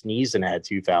Williamson sneezed and had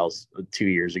 2 fouls 2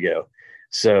 years ago.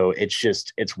 So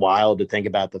it's wild to think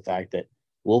about the fact that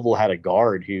Louisville had a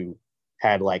guard who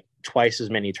had like twice as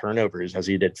many turnovers as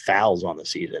he did fouls on the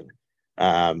season.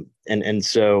 And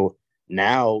so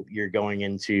now you're going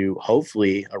into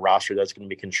hopefully a roster that's going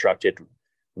to be constructed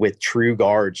with true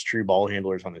guards, true ball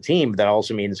handlers on the team. But that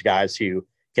also means guys who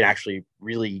can actually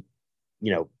really,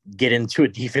 get into a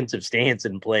defensive stance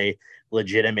and play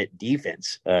legitimate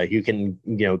defense, who can,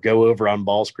 go over on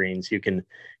ball screens, who can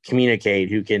communicate,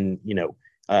 who can,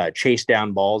 chase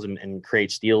down balls and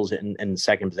create steals in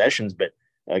second possessions. But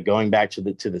going back to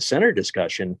the center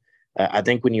discussion, I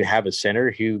think when you have a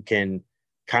center who can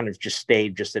kind of just stay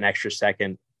just an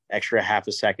extra half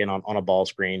a second on a ball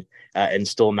screen and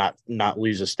still not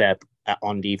lose a step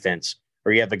on defense,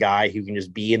 or you have a guy who can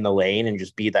just be in the lane and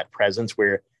just be that presence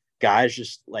where guys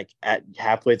just like at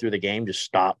halfway through the game just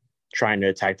stop trying to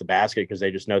attack the basket because they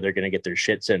just know they're going to get their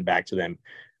shit sent back to them.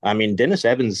 I mean, Dennis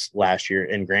Evans last year,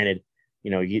 and granted,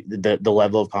 the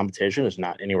level of competition is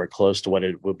not anywhere close to what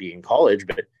it would be in college,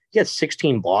 but he had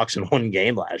 16 blocks in one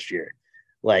game last year.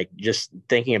 Like, just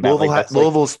thinking about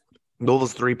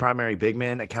Louisville's 3 primary big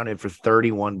men accounted for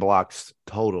 31 blocks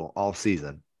total all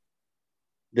season.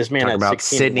 This man talking had about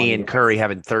Sidney and Curry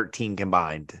having 13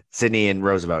 combined. Sidney and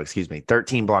Roosevelt,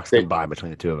 13 blocks combined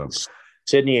between the two of them.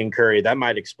 Sidney and Curry, that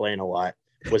might explain a lot.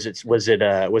 Was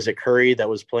it Curry that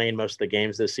was playing most of the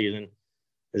games this season?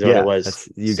 Is that what it was?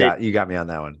 You got me on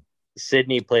that one.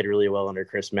 Sidney played really well under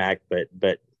Chris Mack,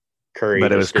 but Curry.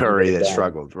 But it was Curry that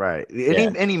struggled, right?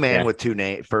 Any man with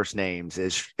 2 first names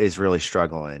is really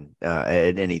struggling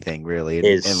at anything really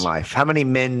in life. How many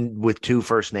men with 2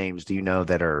 first names do you know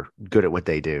that are good at what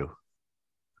they do?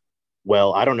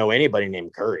 Well, I don't know anybody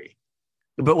named Curry.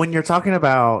 But when you're talking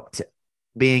about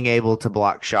being able to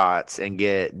block shots and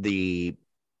get the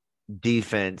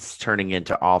defense turning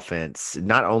into offense,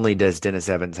 not only does Dennis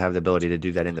Evans have the ability to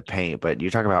do that in the paint, but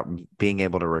you're talking about being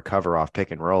able to recover off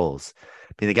pick and rolls.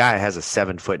 I mean, the guy has a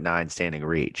 7'9" standing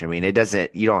reach. I mean,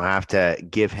 you don't have to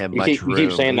give him much room. You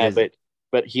keep saying that,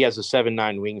 but he has a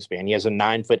 7'9" wingspan. He has a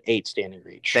 9'8" standing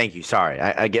reach. Thank you. Sorry.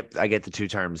 I get the two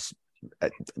terms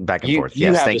back and forth. You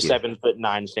yes, have thank a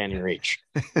 7'9" standing reach.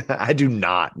 I do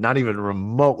not even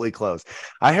remotely close.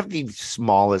 I have the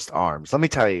smallest arms. Let me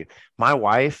tell you, my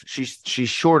wife, she's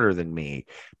shorter than me,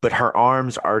 but her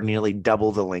arms are nearly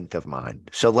double the length of mine.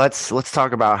 So let's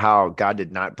talk about how God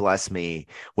did not bless me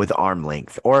with arm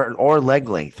length or leg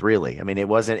length, really. I mean, it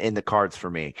wasn't in the cards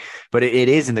for me, but it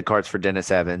is in the cards for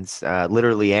Dennis Evans,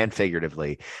 literally and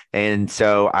figuratively. And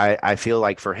so I feel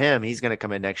like for him, he's going to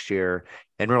come in next year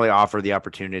and really offer the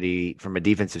opportunity from a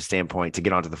defensive standpoint to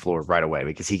get onto the floor right away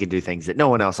because he can do things that no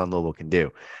one else on Louisville can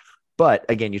do. But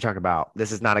again, you talk about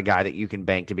this is not a guy that you can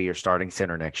bank to be your starting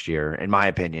center next year, in my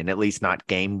opinion, at least not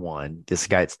game one. This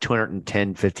guy's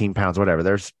 210, 15 pounds, whatever.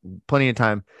 There's plenty of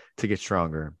time to get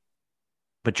stronger.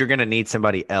 But you're going to need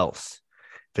somebody else.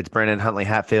 If it's Brandon Huntley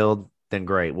Hatfield, then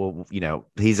great. Well,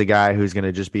 he's a guy who's going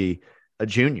to just be a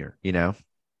junior,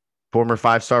 former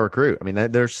 5-star recruit. I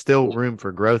mean, there's still room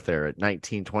for growth there at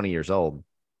 19, 20 years old.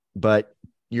 But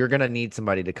you're going to need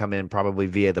somebody to come in probably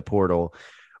via the portal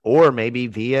or maybe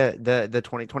via the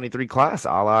 2023 class, a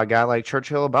la a guy like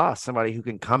Churchill Abbas, somebody who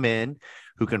can come in,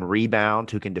 who can rebound,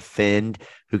 who can defend,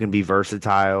 who can be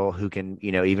versatile, who can,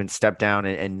 even step down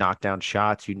and knock down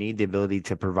shots. You need the ability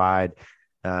to provide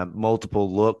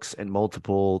multiple looks and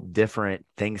multiple different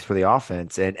things for the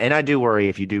offense. And I do worry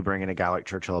if you do bring in a guy like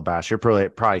Churchill Abbas, you're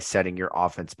probably setting your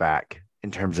offense back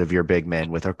in terms of your big men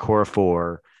with a core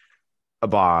four,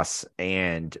 Abbas,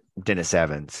 and Dennis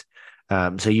Evans.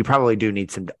 So you probably do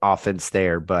need some offense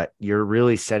there, but you're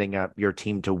really setting up your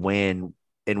team to win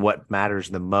in what matters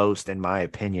the most, in my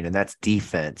opinion, and that's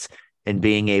defense and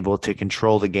being able to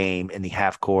control the game in the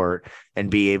half court and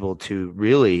be able to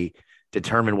really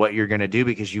determine what you're going to do,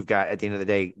 because you've got, at the end of the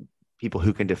day, people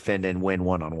who can defend and win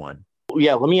one-on-one.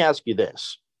 Yeah, let me ask you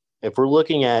this. If we're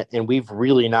looking at, and we've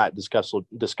really not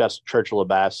discussed Churchill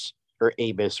Abbas or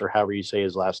Abis or however you say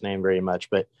his last name very much,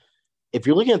 but if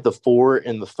you're looking at the 4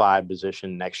 and the 5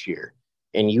 position next year,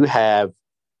 and you have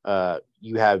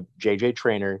JJ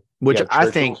Traynor, which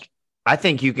I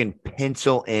think you can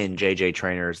pencil in JJ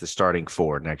Traynor as the starting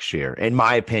 4 next year. In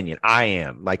my opinion, I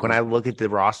am. Like, when I look at the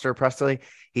roster, Presley,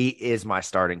 he is my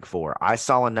starting 4. I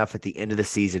saw enough at the end of the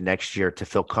season next year to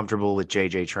feel comfortable with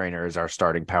JJ Traynor as our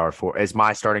starting power forward, as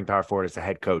my starting power forward as the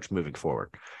head coach moving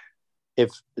forward.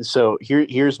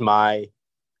 Here's my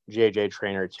JJ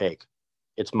Traynor take.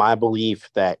 It's my belief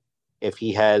that if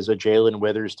he has a Jalen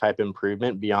Withers type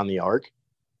improvement beyond the arc,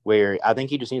 where I think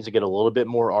he just needs to get a little bit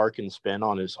more arc and spin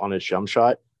on his jump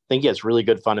shot. I think he has really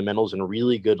good fundamentals and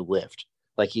really good lift.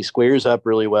 Like, he squares up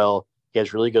really well. He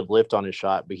has really good lift on his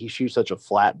shot, but he shoots such a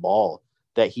flat ball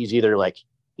that he's either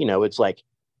it's like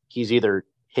he's either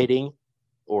hitting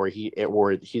or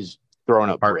he's throwing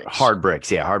up hard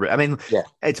bricks. Yeah, hard bricks. I mean, yeah.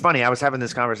 It's funny. I was having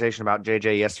this conversation about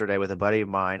JJ yesterday with a buddy of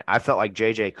mine. I felt like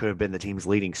JJ could have been the team's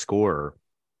leading scorer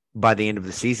by the end of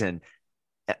the season.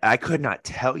 I could not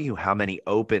tell you how many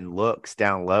open looks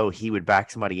down low he would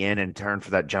back somebody in and turn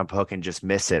for that jump hook and just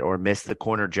miss it, or miss the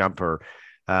corner jumper,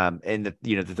 and the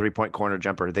 3-point corner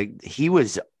jumper. He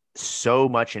was so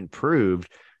much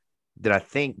improved that I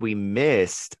think we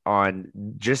missed on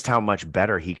just how much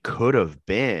better he could have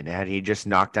been had he just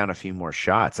knocked down a few more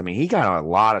shots. I mean, he got a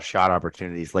lot of shot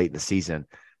opportunities late in the season,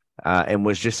 and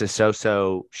was just a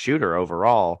so-so shooter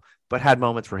overall, but had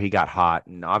moments where he got hot.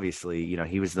 And obviously,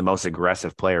 he was the most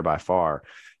aggressive player by far.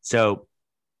 So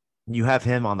you have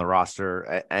him on the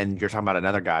roster, and you're talking about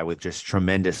another guy with just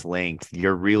tremendous length.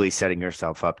 You're really setting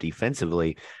yourself up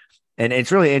defensively. And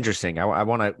it's really interesting. I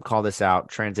want to call this out,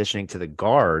 transitioning to the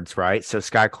guards, right? So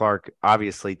Sky Clark,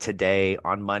 obviously today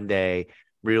on Monday,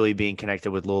 really being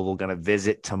connected with Louisville, going to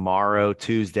visit tomorrow,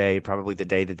 Tuesday, probably the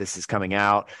day that this is coming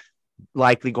out,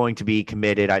 likely going to be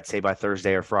committed, I'd say, by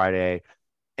Thursday or Friday.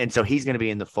 And so he's going to be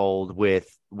in the fold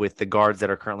with the guards that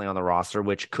are currently on the roster,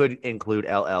 which could include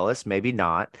L. Ellis, maybe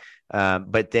not.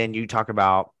 But then you talk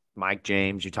about Mike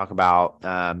James, you talk about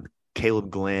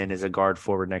Caleb Glenn as a guard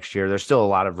forward next year. There's still a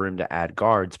lot of room to add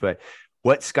guards, but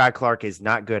what Sky Clark is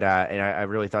not good at, and I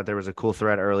really thought there was a cool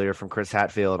thread earlier from Chris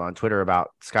Hatfield on Twitter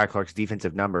about Sky Clark's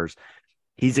defensive numbers.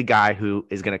 He's a guy who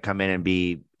is going to come in and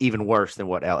be even worse than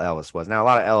what L. Ellis was. Now, a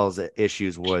lot of L's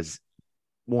issues was,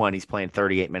 one, he's playing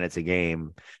 38 minutes a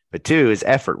game, but two, his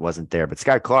effort wasn't there. But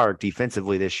Sky Clark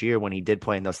defensively this year, when he did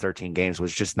play in those 13 games,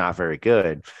 was just not very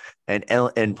good. And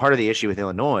part of the issue with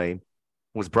Illinois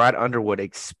was Brad Underwood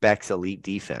expects elite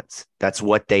defense. That's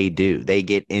what they do. They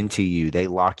get into you. They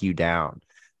lock you down.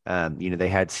 They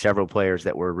had several players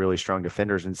that were really strong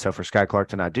defenders. And so for Sky Clark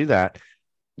to not do that,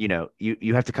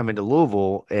 you have to come into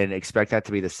Louisville and expect that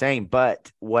to be the same. But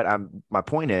my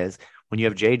point is, when you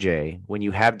have JJ, when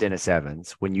you have Dennis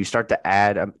Evans, when you start to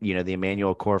add, the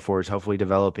Emmanuel Corfor is hopefully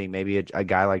developing, maybe a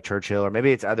guy like Churchill, or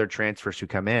maybe it's other transfers who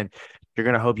come in, you're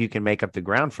going to hope you can make up the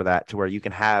ground for that, to where you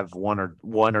can have one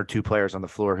or two players on the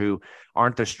floor who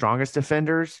aren't the strongest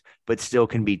defenders, but still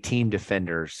can be team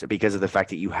defenders because of the fact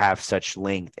that you have such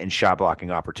length and shot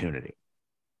blocking opportunity.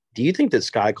 Do you think that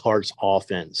Sky Clark's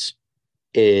offense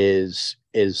do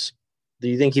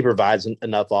you think he provides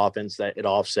enough offense that it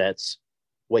offsets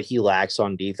what he lacks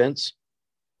on defense?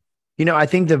 I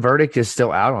think the verdict is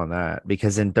still out on that,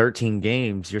 because in 13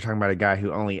 games, you're talking about a guy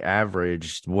who only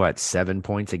averaged 7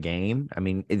 points a game. I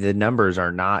mean, the numbers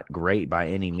are not great by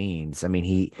any means. I mean,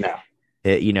 he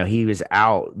was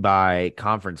out by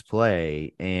conference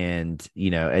play, and,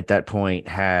 at that point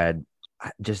had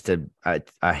just a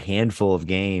handful of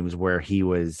games where he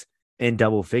was in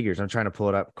double figures. I'm trying to pull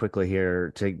it up quickly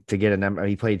here to get a number.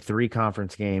 He played 3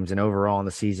 conference games, and overall in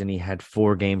the season, he had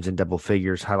 4 games in double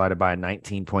figures, highlighted by a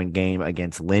 19-point game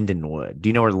against Lindenwood. Do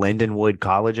you know where Lindenwood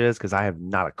College is? Because I have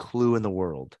not a clue in the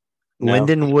world. No.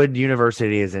 Lindenwood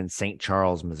University is in St.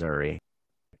 Charles, Missouri.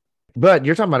 But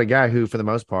you're talking about a guy who, for the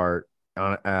most part,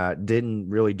 didn't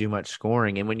really do much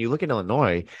scoring. And when you look at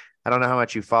Illinois, I don't know how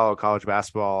much you follow college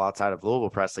basketball outside of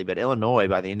Louisville, Presley, but Illinois,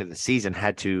 by the end of the season,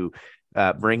 had to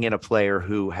bring in a player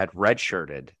who had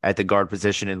redshirted at the guard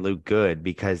position in Luke Good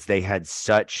because they had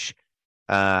such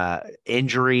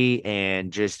injury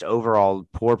and just overall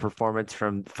poor performance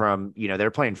from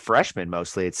they're playing freshmen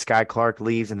mostly. It's Sky Clark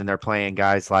leaves, and then they're playing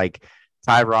guys like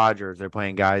Ty Rogers. They're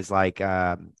playing guys like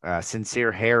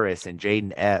Sincere Harris and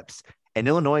Jaden Epps. And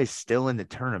Illinois is still in the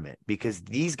tournament because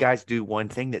these guys do one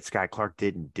thing that Sky Clark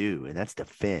didn't do, and that's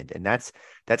defend. And that's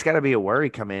got to be a worry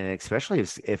coming in, especially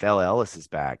if L. Ellis is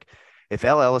back. If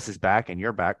L. Ellis is back and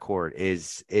your backcourt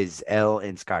is L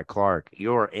and Sky Clark,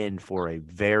 you're in for a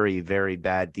very, very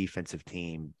bad defensive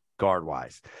team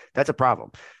guard-wise. That's a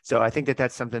problem. So I think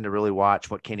that's something to really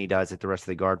watch what Kenny does at the rest of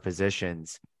the guard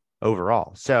positions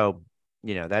overall. So,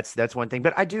 that's one thing.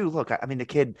 But I do look, I mean, the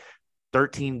kid,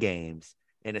 13 games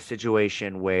in a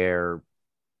situation where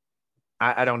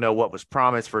I don't know what was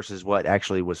promised versus what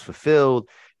actually was fulfilled.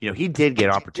 He did get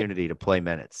opportunity to play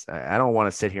minutes. I don't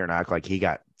want to sit here and act like he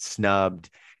got snubbed.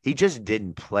 He just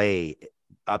didn't play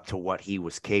up to what he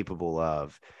was capable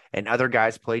of. And other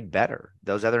guys played better.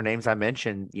 Those other names I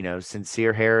mentioned,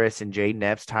 Sincere Harris and Jaden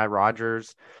Epps, Ty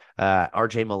Rogers,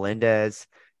 RJ Melendez,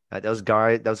 those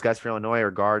guys for Illinois are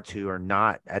guards who are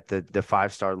not at the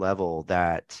 5-star level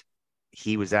that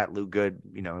he was at. Luke Good,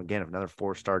 again, another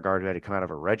 4-star guard who had to come out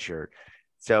of a red shirt.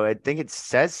 So I think it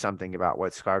says something about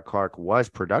what Sky Clark was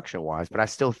production-wise, but I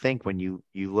still think when you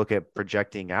look at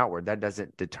projecting outward, that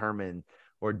doesn't determine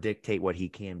or dictate what he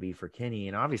can be for Kenny.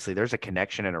 And obviously there's a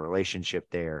connection and a relationship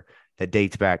there that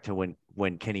dates back to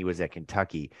when Kenny was at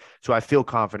Kentucky. So I feel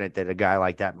confident that a guy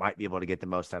like that might be able to get the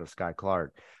most out of Sky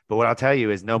Clark. But what I'll tell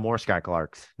you is no more Sky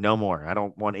Clarks. No more. I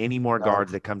don't want any more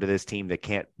guards that come to this team that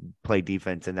can't play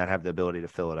defense and that have the ability to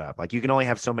fill it up. Like, you can only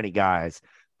have so many guys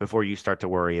before you start to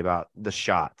worry about the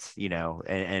shots,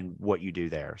 and what you do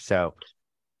there. So,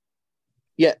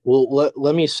 yeah, well,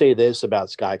 let me say this about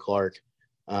Sky Clark.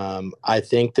 I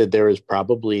think that there is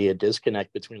probably a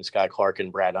disconnect between Sky Clark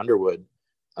and Brad Underwood.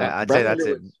 I'd say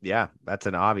that's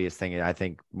an obvious thing. I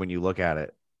think when you look at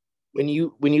it, when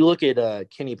you look at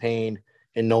Kenny Payne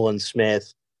and Nolan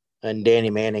Smith and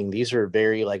Danny Manning, these are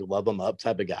very love them up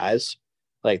type of guys.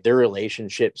 Like, they're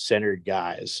relationship centered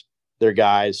guys. They're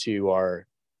guys who are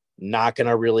not going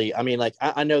to really,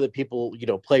 I know that people,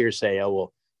 players say, oh,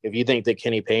 well, if you think that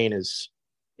Kenny Payne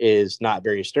is not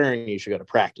very stern, you should go to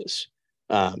practice.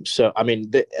 So,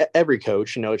 every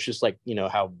coach, it's just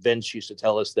how Vince used to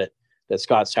tell us that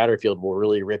Scott Satterfield will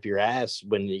really rip your ass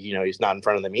when, he's not in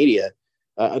front of the media.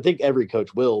 I think every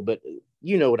coach will, but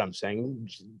you know what I'm saying.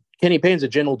 Kenny Payne's a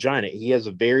gentle giant. He has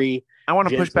a very I want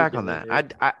to push back on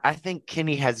that. I think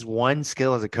Kenny has one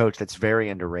skill as a coach that's very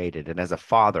underrated. And as a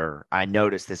father, I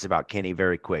noticed this about Kenny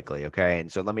very quickly. Okay.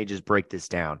 And so let me just break this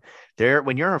down.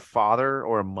 When you're a father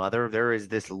or a mother, there is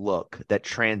this look that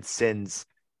transcends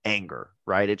anger,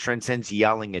 right? It transcends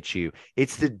yelling at you.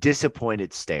 It's the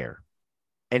disappointed stare.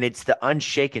 And it's the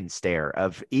unshaken stare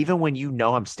of, even when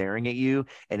I'm staring at you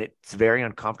and it's very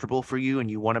uncomfortable for you and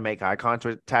you want to make eye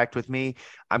contact with me,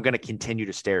 I'm going to continue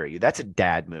to stare at you. That's a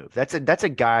dad move. That's a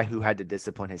guy who had to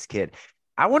discipline his kid.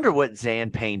 I wonder what Zan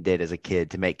Payne did as a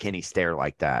kid to make Kenny stare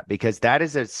like that, because that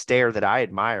is a stare that I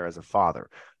admire as a father.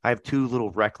 I have 2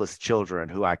 little reckless children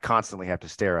who I constantly have to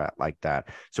stare at like that.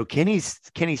 So Kenny's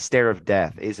stare of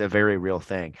death is a very real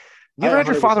thing. You ever had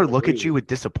your father look at you with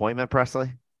disappointment,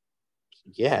 Presley?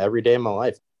 Yeah, every day of my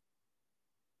life.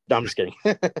 No, I'm just kidding.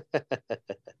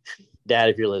 Dad,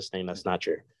 if you're listening, that's not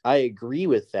true. I agree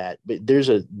with that, but there's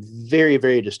a very,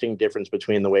 very distinct difference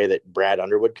between the way that Brad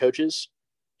Underwood coaches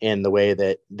and the way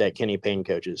that Kenny Payne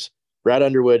coaches. Brad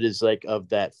Underwood is of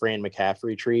that Fran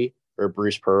McCaffrey tree, or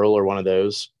Bruce Pearl, or one of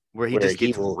those. Where he just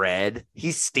gets red.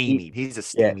 He's steamy. He's a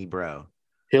steamy bro.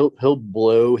 He'll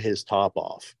blow his top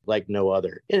off like no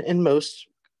other. And most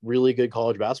really good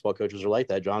college basketball coaches are like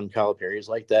that. John Calipari is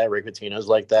like that. Rick Pitino's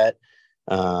like that.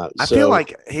 I feel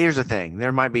like, here's the thing.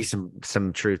 There might be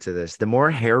some truth to this. The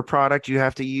more hair product you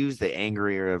have to use, the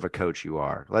angrier of a coach you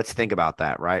are. Let's think about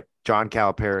that, right? John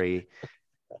Calipari,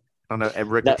 I don't know.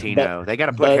 Rick No, Pitino. They got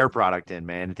to put hair product in,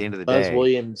 man. At the end of the Buzz day,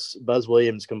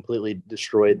 Williams completely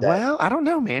destroyed that. Well, I don't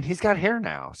know, man. He's got hair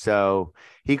now, so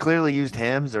he clearly used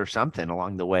Hims or something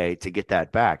along the way to get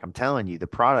that back. I'm telling you, the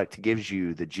product gives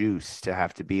you the juice to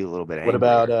have to be a little bit angry. What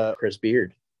about Chris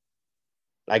Beard?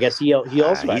 I guess he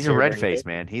also he's a red face,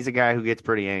 man. He's a guy who gets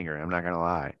pretty angry. I'm not gonna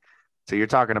lie. So you're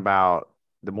talking about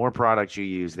the more products you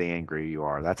use, the angrier you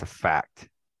are. That's a fact.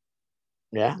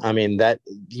 Yeah, I mean that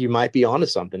you might be onto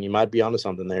something. You might be onto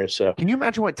something there. So can you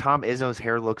imagine what Tom Izzo's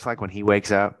hair looks like when he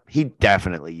wakes up? He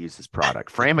definitely uses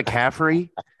product. Fran McCaffrey,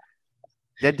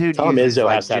 that dude Tom uses Izzo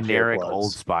like has generic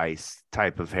Old Spice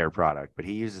type of hair product, but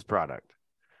he uses product.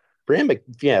 Fran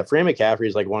McCaffrey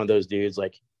is like one of those dudes.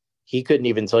 Like he couldn't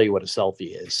even tell you what a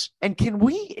selfie is. And can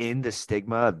we end the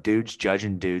stigma of dudes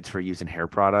judging dudes for using hair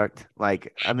product?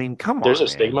 Like, I mean, come on. There's a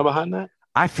stigma behind that.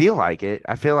 I feel like it.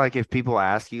 I feel like if people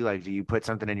ask you, like, do you put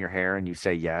something in your hair and you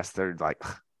say yes, they're like,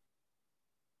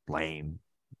 lame.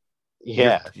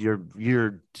 Yeah.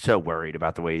 You're so worried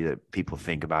about the way that people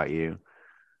think about you.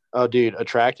 Oh, dude,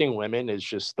 attracting women is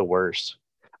just the worst.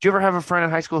 Did you ever have a friend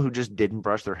in high school who just didn't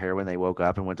brush their hair when they woke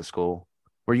up and went to school?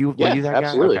 Were you that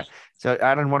absolutely. guy? Okay. So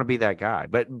I didn't want to be that guy.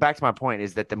 But back to my point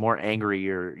is that the more angry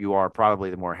you are, probably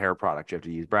the more hair product you have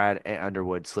to use. Brad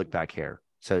Underwood, slick back hair.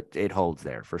 So it holds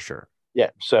there for sure. Yeah.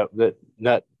 So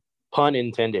that pun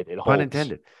intended. It holds. Pun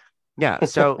intended. Yeah.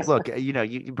 So look,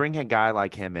 you bring a guy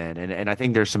like him in, and I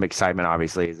think there's some excitement.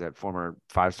 Obviously, as a former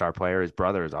 5-star player, his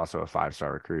brother is also a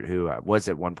 5-star recruit who was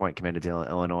at one point committed to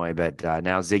Illinois, but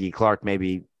now Ziggy Clark may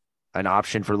be an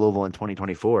option for Louisville in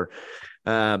 2024.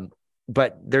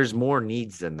 But there's more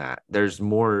needs than that. There's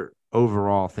more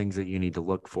overall things that you need to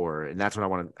look for, and that's what I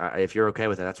want to. If you're okay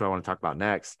with it, that's what I want to talk about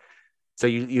next. So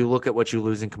you look at what you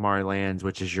lose in Kamari Lands,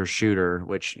 which is your shooter,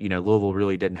 which, Louisville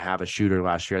really didn't have a shooter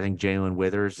last year. I think Jalen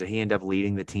Withers, he ended up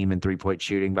leading the team in 3-point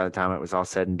shooting by the time it was all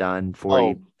said and done,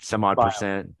 40 some odd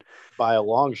percent. By a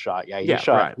long shot. Yeah,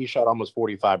 he shot almost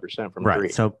 45% from three.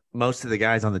 So most of the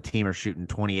guys on the team are shooting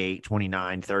 28,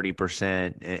 29,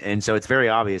 30%. And so it's very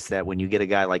obvious that when you get a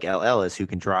guy like L. Ellis who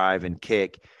can drive and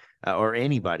kick, or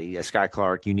anybody, a Sky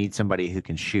Clark, you need somebody who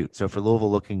can shoot. So for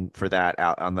Louisville, looking for that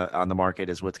out on the market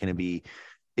is what's going to be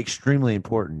extremely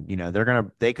important.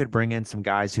 They could bring in some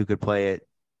guys who could play at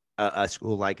a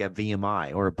school like a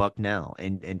VMI or a Bucknell,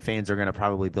 and fans are going to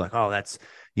probably be like, oh, that's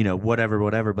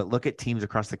whatever. But look at teams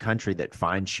across the country that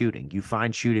find shooting. You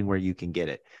find shooting where you can get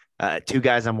it. Two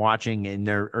guys I'm watching in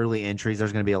their early entries.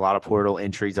 There's going to be a lot of portal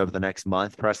entries over the next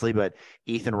month, Presley. But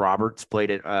Ethan Roberts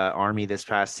played at Army this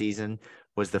past season.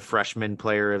 Was the freshman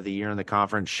player of the year in the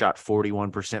conference, shot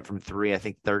 41% from three, I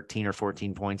think 13 or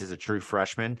 14 points as a true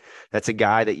freshman. That's a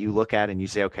guy that you look at and you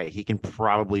say, okay, he can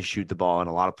probably shoot the ball in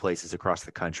a lot of places across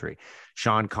the country.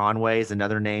 Sean Conway is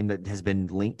another name that has been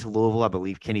linked to Louisville. I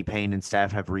believe Kenny Payne and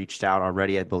staff have reached out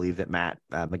already. I believe that Matt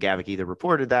McGavick either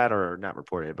reported that or not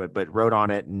reported, but wrote on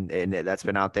it, and that's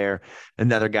been out there.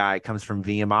 Another guy comes from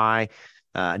VMI.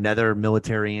 Another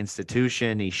military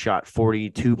institution. He shot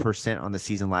 42% on the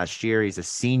season last year. He's a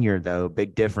senior, though.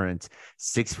 Big difference.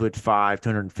 6'5",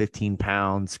 215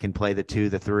 pounds, can play the 2,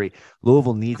 the 3.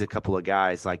 Louisville needs a couple of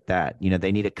guys like that.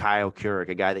 They need a Kyle Keurig,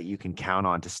 a guy that you can count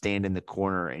on to stand in the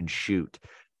corner and shoot.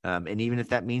 And even if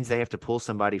that means they have to pull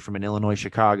somebody from an Illinois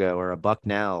Chicago or a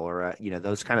Bucknell or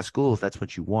those kind of schools, that's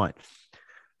what you want.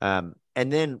 And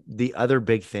then the other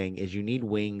big thing is you need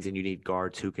wings and you need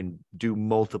guards who can do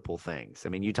multiple things. I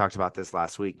mean, you talked about this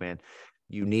last week, man.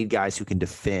 You need guys who can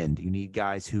defend. You need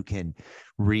guys who can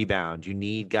rebound. You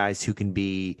need guys who can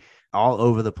be all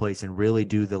over the place and really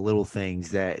do the little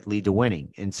things that lead to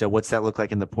winning. And so what's that look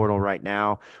like in the portal right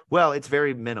now? Well, it's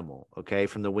very minimal, okay?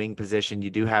 From the wing position, you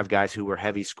do have guys who were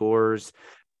heavy scorers.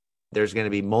 There's going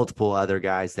to be multiple other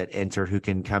guys that enter who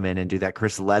can come in and do that.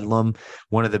 Chris Ledlam,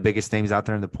 one of the biggest names out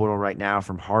there in the portal right now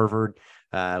from Harvard,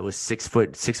 was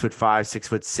 6'5",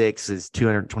 6'6", is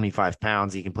 225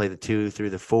 pounds. He can play the 2 through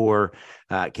the 4,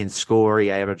 can score.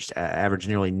 He averaged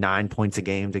nearly 9 points a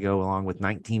game to go along with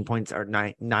 19 points, or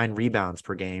nine rebounds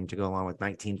per game to go along with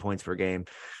 19 points per game.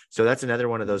 So that's another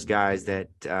one of those guys that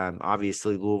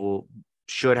obviously Louisville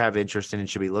should have interest in and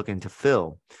should be looking to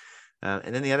fill.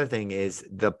 And then the other thing is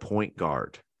the point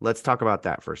guard. Let's talk about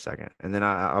that for a second. And then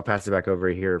I'll pass it back over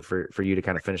here for you to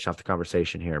kind of finish off the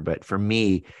conversation here. But for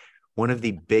me, one of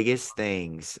the biggest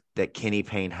things that Kenny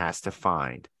Payne has to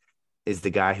find is the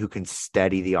guy who can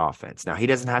steady the offense. Now, he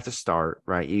doesn't have to start,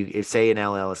 right? If say an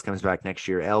L. Ellis comes back next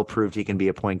year, L proved he can be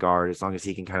a point guard as long as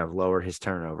he can kind of lower his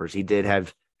turnovers. He did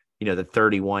have, the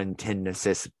 31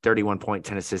 point,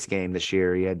 10 assist game this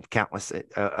year. He had countless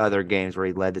other games where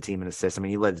he led the team in assists. I mean,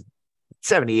 he led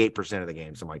 78% of the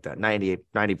games, something like that.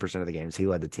 90% of the games, he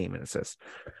led the team in assists.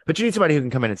 But you need somebody who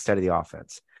can come in and steady the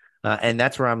offense. And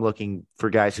that's where I'm looking for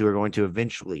guys who are going to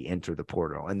eventually enter the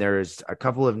portal. And there's a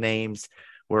couple of names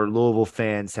where Louisville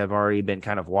fans have already been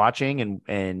kind of watching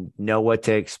and know what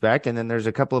to expect. And then there's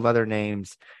a couple of other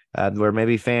names where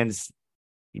maybe fans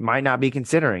might not be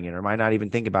considering it or might not even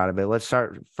think about it. But let's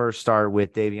start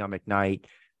with Davion McKnight,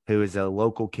 who is a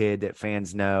local kid that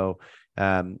fans know.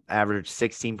 Averaged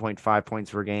 16.5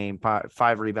 points per game,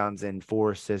 5 rebounds and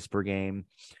 4 assists per game.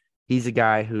 He's a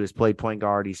guy who has played point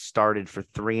guard. He's started for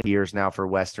 3 years now for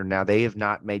Western. Now, they have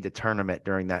not made the tournament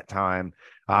during that time.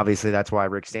 Obviously, that's why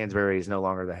Rick Stansbury is no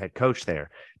longer the head coach there.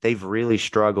 They've really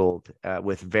struggled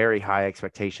with very high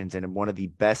expectations and one of the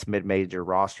best mid-major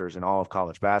rosters in all of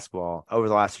college basketball over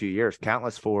the last few years.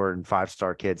 Countless 4- and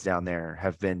 5-star kids down there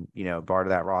have been, part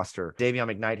of that roster. Davion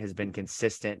McKnight has been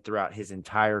consistent throughout his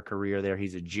entire career there.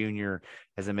 He's a junior.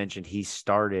 As I mentioned, he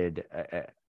started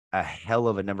a hell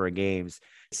of a number of games.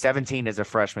 17 as a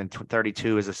freshman,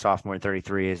 32 as a sophomore, and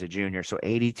 33 as a junior. So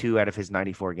 82 out of his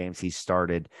 94 games he's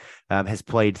started, has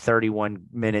played 31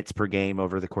 minutes per game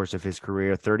over the course of his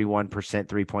career, 31%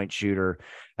 three-point shooter,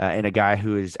 and a guy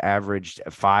who has averaged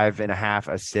 5.5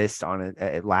 assists on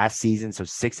last season, so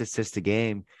 6 assists a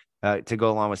game to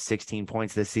go along with 16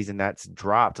 points this season. That's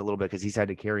dropped a little bit because he's had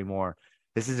to carry more.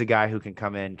 This is a guy who can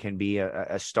come in, can be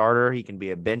a starter. He can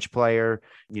be a bench player,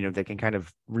 that can kind of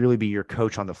really be your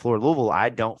coach on the floor. Louisville, I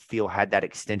don't feel had that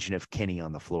extension of Kenny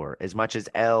on the floor. As much as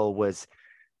L was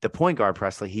the point guard,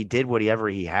 Presley, he did whatever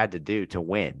he had to do to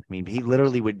win. I mean, he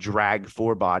literally would drag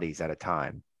 4 bodies at a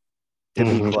time to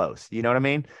be close. You know what I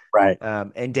mean? Right.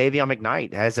 And Davion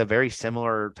McKnight has a very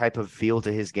similar type of feel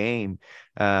to his game.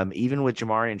 Even with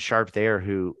Jamarian Sharp there,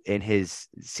 who in his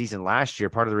season last year,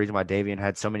 part of the reason why Davion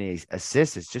had so many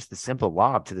assists is just the simple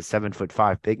lob to the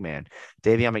 7'5" big man.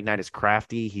 Davion McKnight is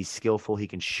crafty. He's skillful. He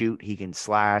can shoot. He can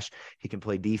slash. He can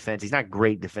play defense. He's not a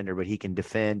great defender, but he can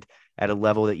defend at a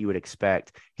level that you would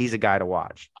expect. He's a guy to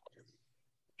watch.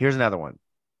 Here's another one.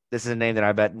 This is a name that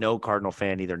I bet no Cardinal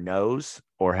fan either knows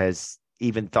or has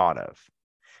even thought of.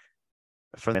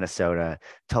 From Minnesota,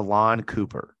 Talon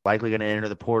Cooper, likely going to enter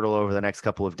the portal over the next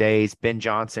couple of days. Ben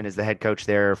Johnson is the head coach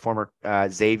there, former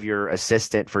Xavier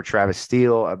assistant for Travis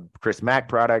Steele, a Chris Mack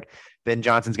product. Ben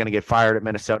Johnson's going to get fired at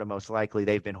Minnesota, most likely.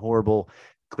 They've been horrible.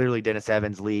 Clearly, Dennis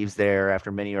Evans leaves there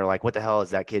after many are like, what the hell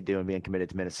is that kid doing being committed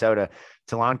to Minnesota?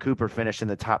 Talon Cooper finished in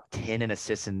the top 10 in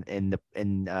assists in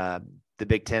the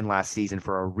Big Ten last season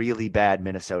for a really bad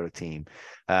Minnesota team.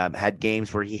 Had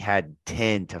games where he had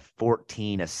 10 to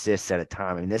 14 assists at a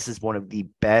time. I mean, this is one of the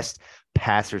best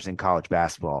passers in college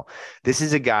basketball. This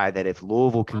is a guy that if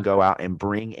Louisville can go out and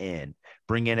bring in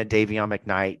a Davion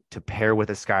McKnight to pair with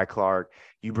a Sky Clark,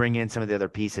 you bring in some of the other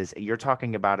pieces, you're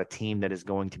talking about a team that is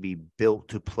going to be built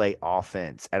to play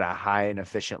offense at a high and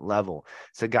efficient level.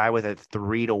 It's a guy with a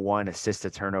 3-to-1 assist to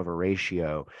turnover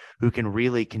ratio who can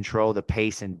really control the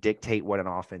pace and dictate what an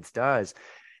offense does.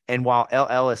 And while L.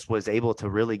 Ellis was able to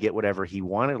really get whatever he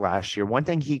wanted last year, one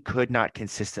thing he could not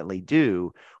consistently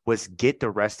do was get the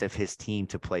rest of his team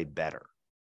to play better.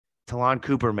 Talon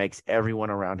Cooper makes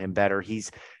everyone around him better.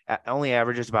 He's only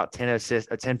averages about 10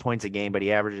 points a game, but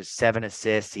he averages 7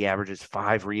 assists. He averages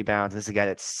 5 rebounds. This is a guy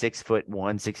that's 6'1",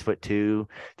 6'2". I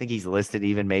think he's listed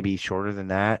even maybe shorter than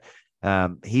that.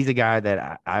 He's a guy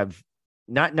that I've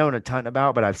not known a ton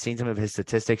about, but I've seen some of his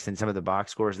statistics and some of the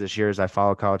box scores this year as I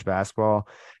follow college basketball.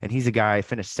 And he's a guy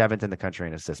finished 7th in the country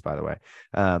in assists, by the way.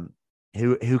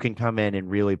 Who can come in and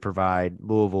really provide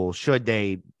Louisville should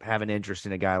they have an interest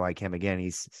in a guy like him again.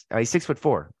 He's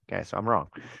 6'4". Okay, so I'm wrong.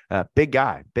 Big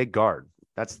guy, big guard.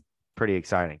 That's pretty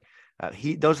exciting.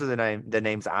 Those are the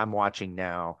names I'm watching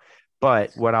now.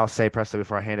 But what I'll say, Presley,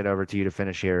 before I hand it over to you to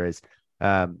finish here is,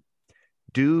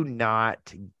 do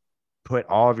not put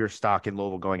all of your stock in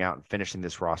Louisville going out and finishing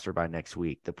this roster by next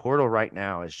week. The portal right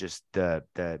now is just the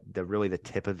really the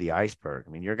tip of the iceberg.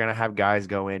 I mean, you're going to have guys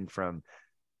go in from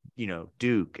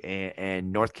Duke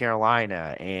and North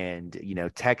Carolina and,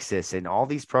 Texas and all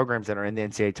these programs that are in the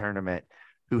NCAA tournament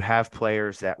who have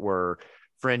players that were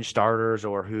fringe starters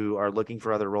or who are looking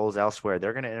for other roles elsewhere.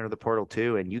 They're going to enter the portal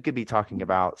too. And you could be talking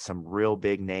about some real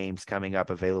big names coming up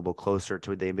available closer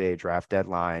to the NBA draft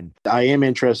deadline. I am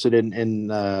interested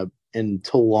in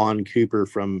Talon Cooper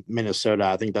from Minnesota.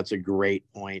 I think that's a great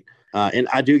point. And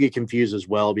I do get confused as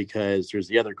well because there's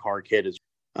the other Carr kid as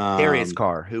Darius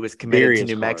Carr, who was committed to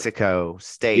New Mexico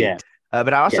State. Yeah.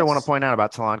 But I also want to point out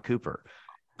about Talon Cooper.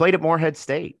 Played at Morehead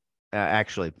State.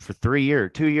 actually for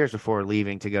 2 years before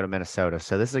leaving to go to Minnesota.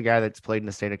 So this is a guy that's played in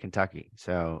the state of Kentucky.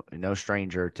 So no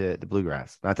stranger to the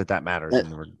bluegrass. Not that that matters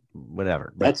and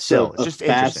whatever, but That's still, it's just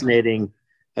interesting.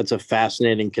 That's a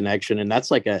fascinating connection. And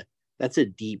that's a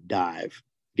deep dive,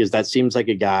 because that seems like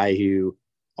a guy who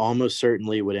almost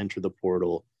certainly would enter the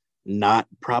portal,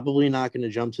 probably not going to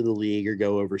jump to the league or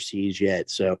go overseas yet.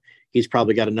 So he's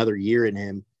probably got another year in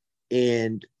him.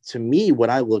 And to me, what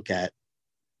I look at,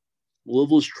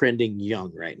 Louisville's trending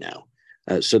young right now.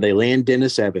 So they land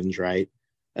Dennis Evans, right?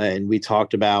 And we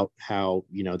talked about how,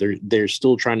 they're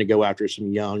still trying to go after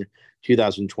some young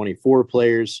 2024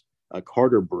 players.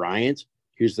 Carter Bryant,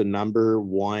 who's the number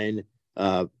one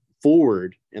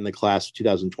forward in the class of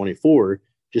 2024,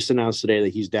 just announced today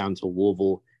that he's down to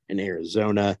Louisville in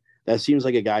Arizona. That seems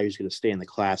like a guy who's going to stay in the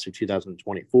class of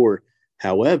 2024.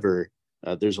 However,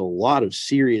 there's a lot of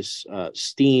serious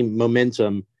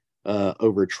momentum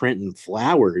over Trenton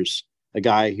Flowers, a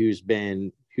guy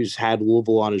who's had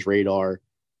Louisville on his radar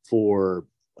for,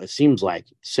 it seems like,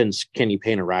 since Kenny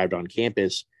Payne arrived on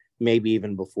campus, maybe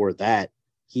even before that.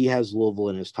 He has Louisville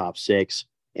in his top 6,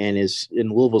 and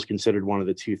Louisville's considered one of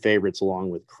the 2 favorites along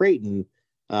with Creighton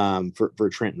for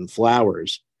Trenton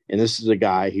Flowers. And this is a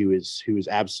guy who is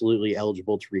absolutely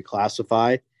eligible to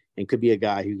reclassify, and could be a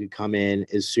guy who could come in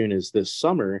as soon as this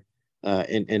summer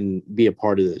and be a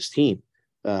part of this team.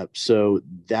 So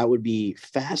that would be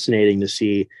fascinating to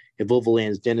see if Louisville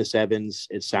lands Dennis Evans.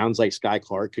 It sounds like Sky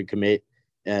Clark could commit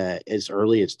as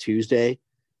early as Tuesday.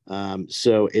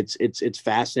 So it's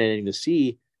fascinating to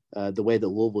see the way that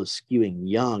Louisville is skewing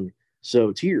young.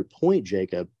 So to your point,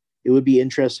 Jacob, it would be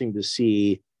interesting to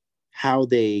see how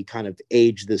they kind of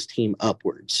age this team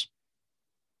upwards.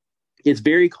 It's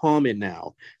very common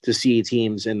now to see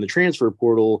teams in the transfer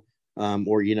portal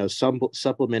or,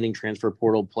 supplementing transfer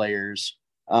portal players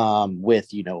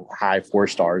with, high 4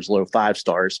 stars, low 5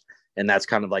 stars. And that's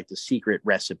kind of like the secret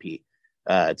recipe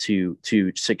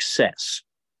to success.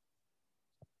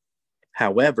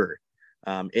 However,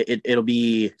 it'll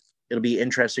be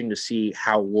interesting to see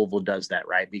how Louisville does that,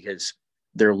 right? Because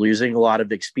they're losing a lot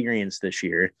of experience this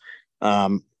year.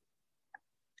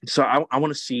 So I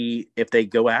want to see if they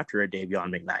go after a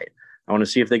Davion McKnight. I want to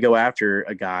see if they go after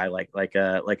a guy like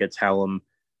a Tellum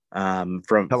from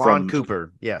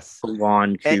Cooper. Yes.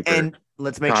 Talon Cooper. And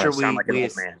let's make sure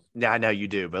I know you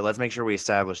do, but let's make sure we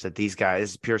establish that these guys,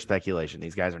 this is pure speculation.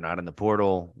 These guys are not in the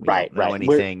portal. We don't know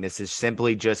anything. This is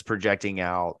simply just projecting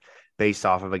out based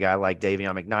off of a guy like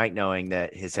Davion McKnight, knowing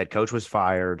that his head coach was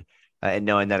fired and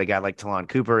knowing that a guy like Talon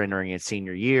Cooper entering his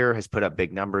senior year has put up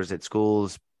big numbers at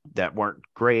schools that weren't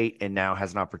great and now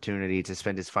has an opportunity to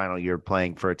spend his final year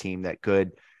playing for a team that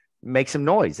could make some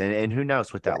noise. And who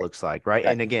knows what that looks like, right?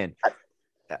 And again,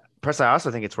 Presley, I also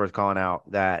think it's worth calling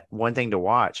out that one thing to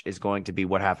watch is going to be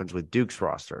what happens with Duke's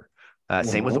roster.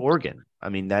 Same with Oregon. I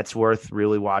mean, that's worth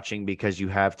really watching because you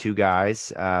have 2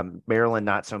 guys. Maryland,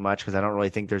 not so much, because I don't really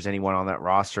think there's anyone on that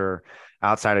roster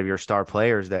outside of your star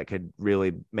players that could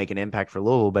really make an impact for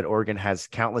Louisville. But Oregon has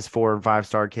countless 4 and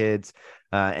 5-star kids.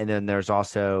 And then there's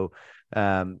also,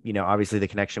 obviously the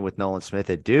connection with Nolan Smith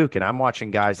at Duke. And I'm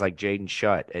watching guys like Jaden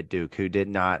Shutt at Duke who did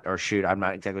not, or shoot, I'm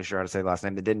not exactly sure how to say the last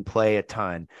name, that didn't play a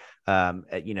ton.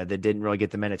 That didn't really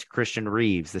get the minutes. Christian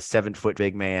Reeves, the 7-foot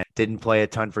big man, didn't play a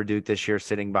ton for Duke this year,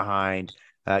 sitting behind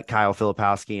Kyle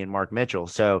Filipowski and Mark Mitchell.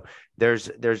 So there's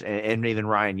and even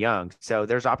Ryan Young. So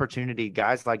there's opportunity,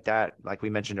 guys like that, like we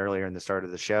mentioned earlier in the start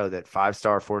of the show, that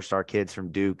 5-star, 4-star kids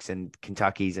from Dukes and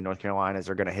Kentucky's and North Carolinas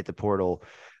are going to hit the portal.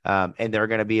 And they're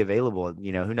going to be available.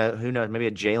 Who knows, maybe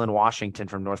a Jalen Washington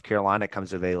from North Carolina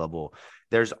comes available.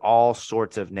 There's all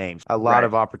sorts of names, a lot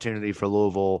of opportunity for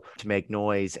Louisville to make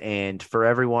noise. And for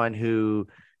everyone who,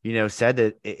 said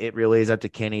that it really is up to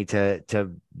Kenny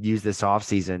to use this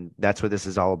offseason, that's what this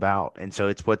is all about. And so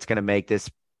it's what's going to make this,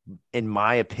 in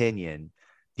my opinion,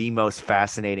 the most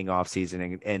fascinating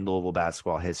offseason in Louisville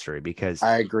basketball history, because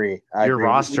I agree.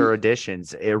 Roster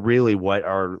additions are really what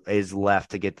is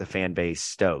left to get the fan base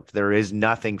stoked. There is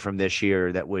nothing from this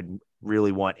year that would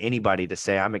really want anybody to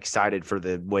say, I'm excited for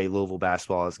the way Louisville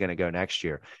basketball is going to go next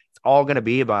year. It's all going to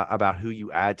be about who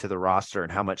you add to the roster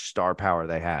and how much star power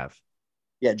they have.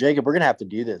 Yeah, Jacob, we're going to have to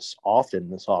do this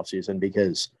often this offseason,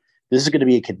 because this is going to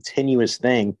be a continuous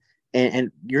thing.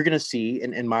 And you're going to see,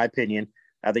 in my opinion,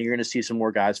 I think you're going to see some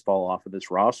more guys fall off of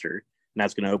this roster, and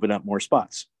that's going to open up more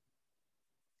spots.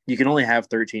 You can only have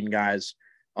 13 guys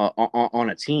on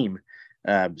a team,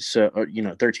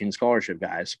 13 scholarship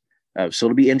guys. So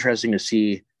it'll be interesting to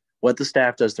see what the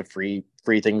staff does to free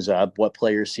things up, what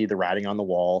players see the writing on the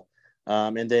wall,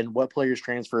 and then what players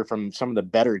transfer from some of the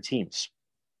better teams.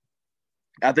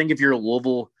 I think if you're a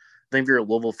Louisville think if you're a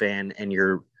Louisville fan and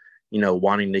you're,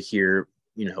 wanting to hear,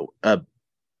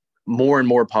 more and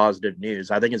more positive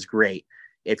news, I think it's great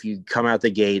if you come out the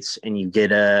gates and you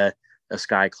get a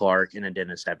Sky Clark and a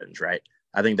Dennis Evans, right?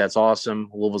 I think that's awesome.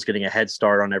 Louisville's getting a head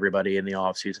start on everybody in the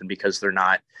offseason because they're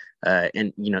not,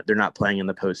 they're not playing in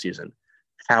the postseason.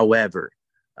 However,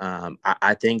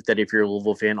 I think that if you're a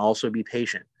Louisville fan, also be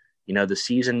patient. The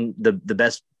season, the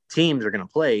best teams are going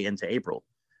to play into April.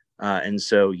 And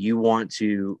so you want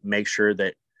to make sure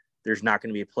that there's not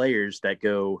going to be players that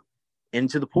go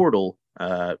into the portal,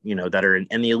 that are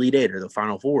in the Elite Eight or the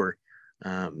Final Four,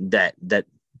 that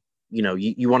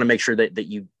you want to make sure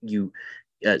that you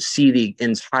see the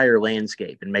entire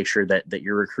landscape and make sure that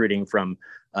you're recruiting from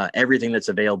everything that's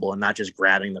available and not just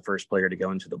grabbing the first player to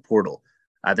go into the portal.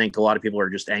 I think a lot of people are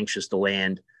just anxious to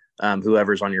land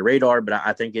whoever's on your radar, but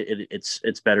I think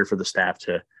it's better for the staff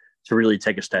to really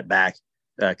take a step back,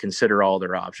 consider all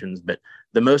their options. But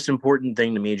the most important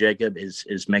thing to me, Jacob,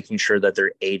 is making sure that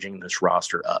they're aging this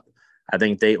roster up. I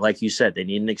think they, like you said, they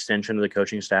need an extension of the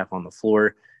coaching staff on the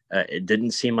floor. It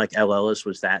didn't seem like L. Ellis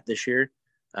was that this year.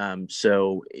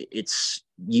 So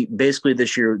basically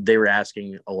this year they were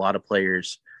asking a lot of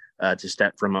players to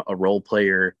step from a role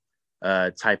player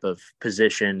type of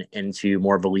position into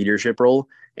more of a leadership role,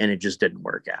 and it just didn't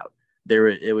work out. There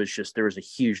was a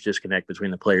huge disconnect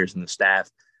between the players and the staff.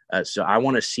 So I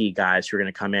want to see guys who are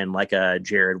going to come in like a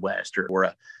Jared West or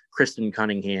a Kristen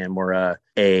Cunningham or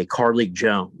a Carleigh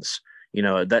Jones,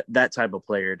 that type of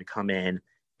player to come in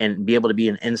and be able to be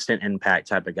an instant impact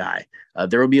type of guy.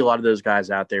 There will be a lot of those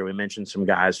guys out there. We mentioned some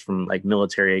guys from like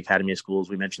military academy schools.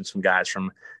 We mentioned some guys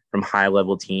from high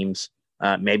level teams.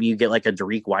 Maybe you get like a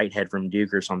Derek Whitehead from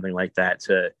Duke or something like that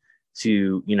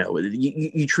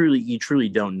you truly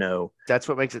don't know. That's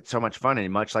what makes it so much fun.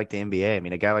 And much like the NBA, I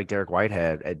mean, a guy like Derek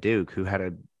Whitehead at Duke, who had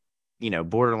a,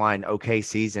 borderline okay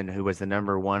season, who was the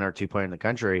number 1 or 2 player in the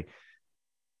country,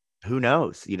 who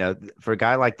knows, for a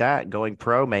guy like that, going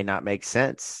pro may not make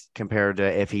sense compared to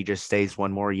if he just stays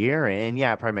one more year. And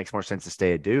yeah, it probably makes more sense to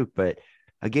stay at Duke, but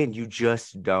again, you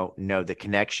just don't know the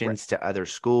connections to other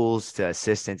schools, to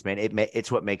assistants, man.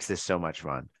 It's what makes this so much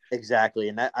fun. Exactly.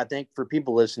 And I think for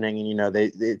people listening, and,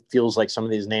 it feels like some of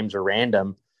these names are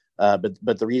random.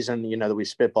 But the reason, that we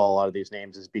spitball a lot of these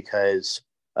names is because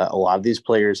a lot of these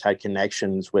players had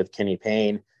connections with Kenny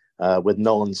Payne, with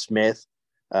Nolan Smith.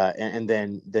 And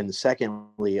then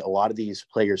secondly, a lot of these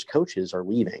players' coaches are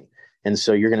leaving. And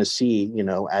so you're going to see,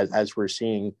 as we're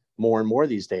seeing more and more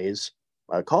these days,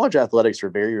 college athletics are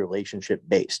very relationship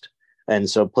based. And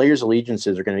so players'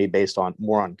 allegiances are going to be based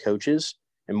more on coaches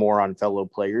and more on fellow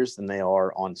players than they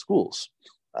are on schools,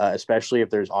 especially if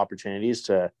there's opportunities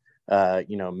to,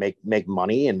 make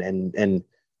money and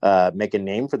make a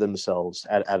name for themselves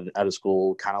at a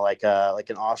school, kind of like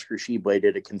an Oscar Sheboy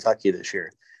did at Kentucky this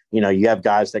year. You have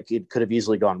guys that could have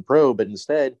easily gone pro, but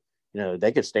instead,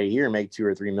 they could stay here and make $2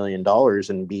 or $3 million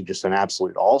and be just an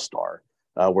absolute all-star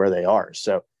where they are.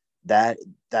 So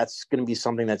that's going to be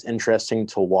something that's interesting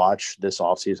to watch this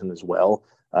offseason as well.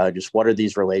 Just what are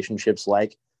these relationships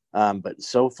like? But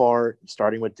so far,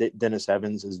 starting with Dennis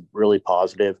Evans is really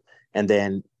positive. And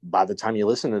then by the time you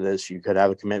listen to this, you could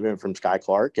have a commitment from Sky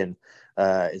Clark. And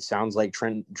it sounds like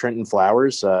Trenton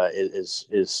Flowers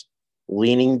is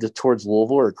leaning towards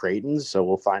Louisville or Creighton. So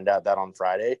we'll find out that on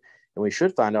Friday. And we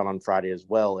should find out on Friday as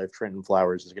well if Trenton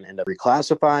Flowers is going to end up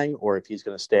reclassifying or if he's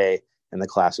going to stay in the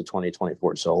class of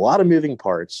 2024. So a lot of moving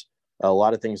parts, a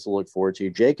lot of things to look forward to.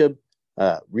 Jacob,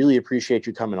 really appreciate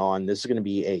you coming on. This is going to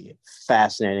be a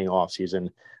fascinating offseason,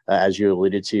 as you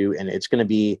alluded to. And it's going to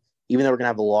be, even though we're going to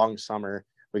have a long summer,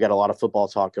 we got a lot of football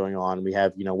talk going on. We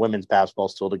have, women's basketball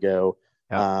still to go.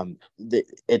 Yeah.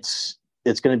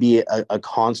 It's going to be a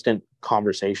constant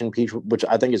conversation piece, which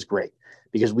I think is great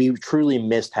because we truly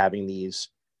missed having these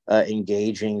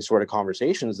engaging sort of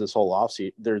conversations this whole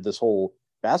offseason, this whole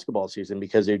basketball season,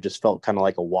 because it just felt kind of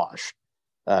like a wash.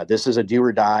 This is a do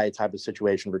or die type of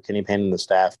situation for Kenny Payne and the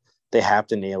staff. They have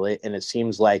to nail it. And it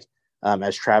seems like,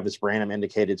 as Travis Branham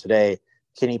indicated today,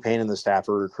 Kenny Payne and the staff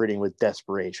are recruiting with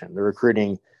desperation. They're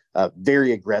recruiting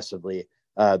very aggressively.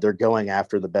 They're going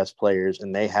after the best players,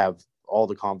 and they have all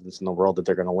the confidence in the world that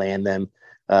they're going to land them.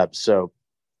 So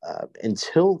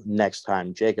until next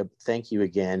time, Jacob, thank you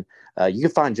again. You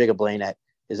can find Jacob Blaine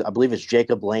I believe it's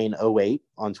Jacob Blaine 08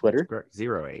 on Twitter. Correct.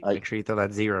 08. Make sure you throw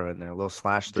that 0 in there. A little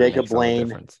slash. Jacob Blaine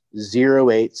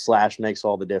 08 / makes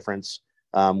all the difference.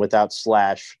 Without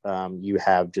slash, you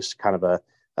have just kind of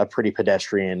a pretty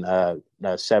pedestrian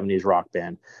 70s rock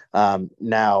band.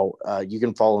 Now you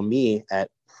can follow me at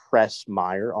Press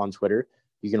Meyer on Twitter.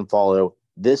 You can follow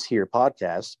this here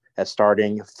podcast That's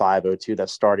starting 502.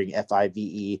 That's starting FIVE,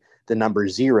 the number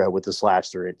 0 with the slash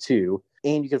through it too.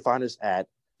 And you can find us at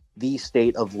The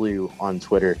State of Lou on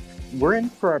Twitter. We're in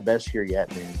for our best year yet,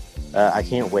 man. I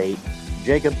can't wait.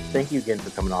 Jacob, thank you again for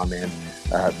coming on, man.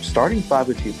 Starting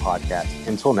 502 podcast.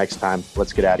 Until next time,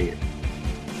 let's get out of here.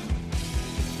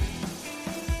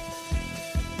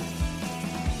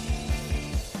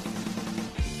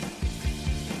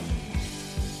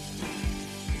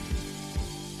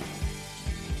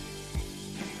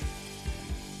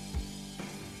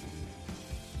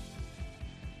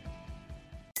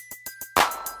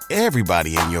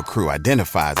 Everybody in your crew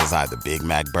identifies as either Big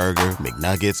Mac Burger,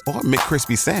 McNuggets, or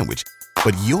McCrispy Sandwich.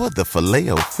 But you're the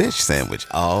Filet-O-Fish Sandwich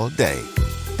all day.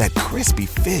 That crispy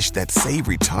fish, that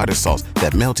savory tartar sauce,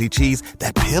 that melty cheese,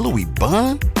 that pillowy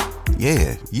bun.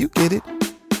 Yeah, you get it.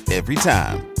 Every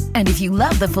time. And if you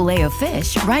love the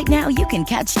Filet-O-Fish, right now you can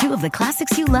catch 2 of the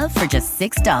classics you love for just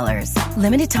 $6.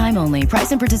 Limited time only.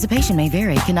 Price and participation may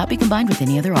vary. Cannot be combined with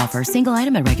any other offer. Single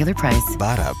item at regular price.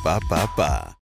 Ba-da-ba-ba-ba.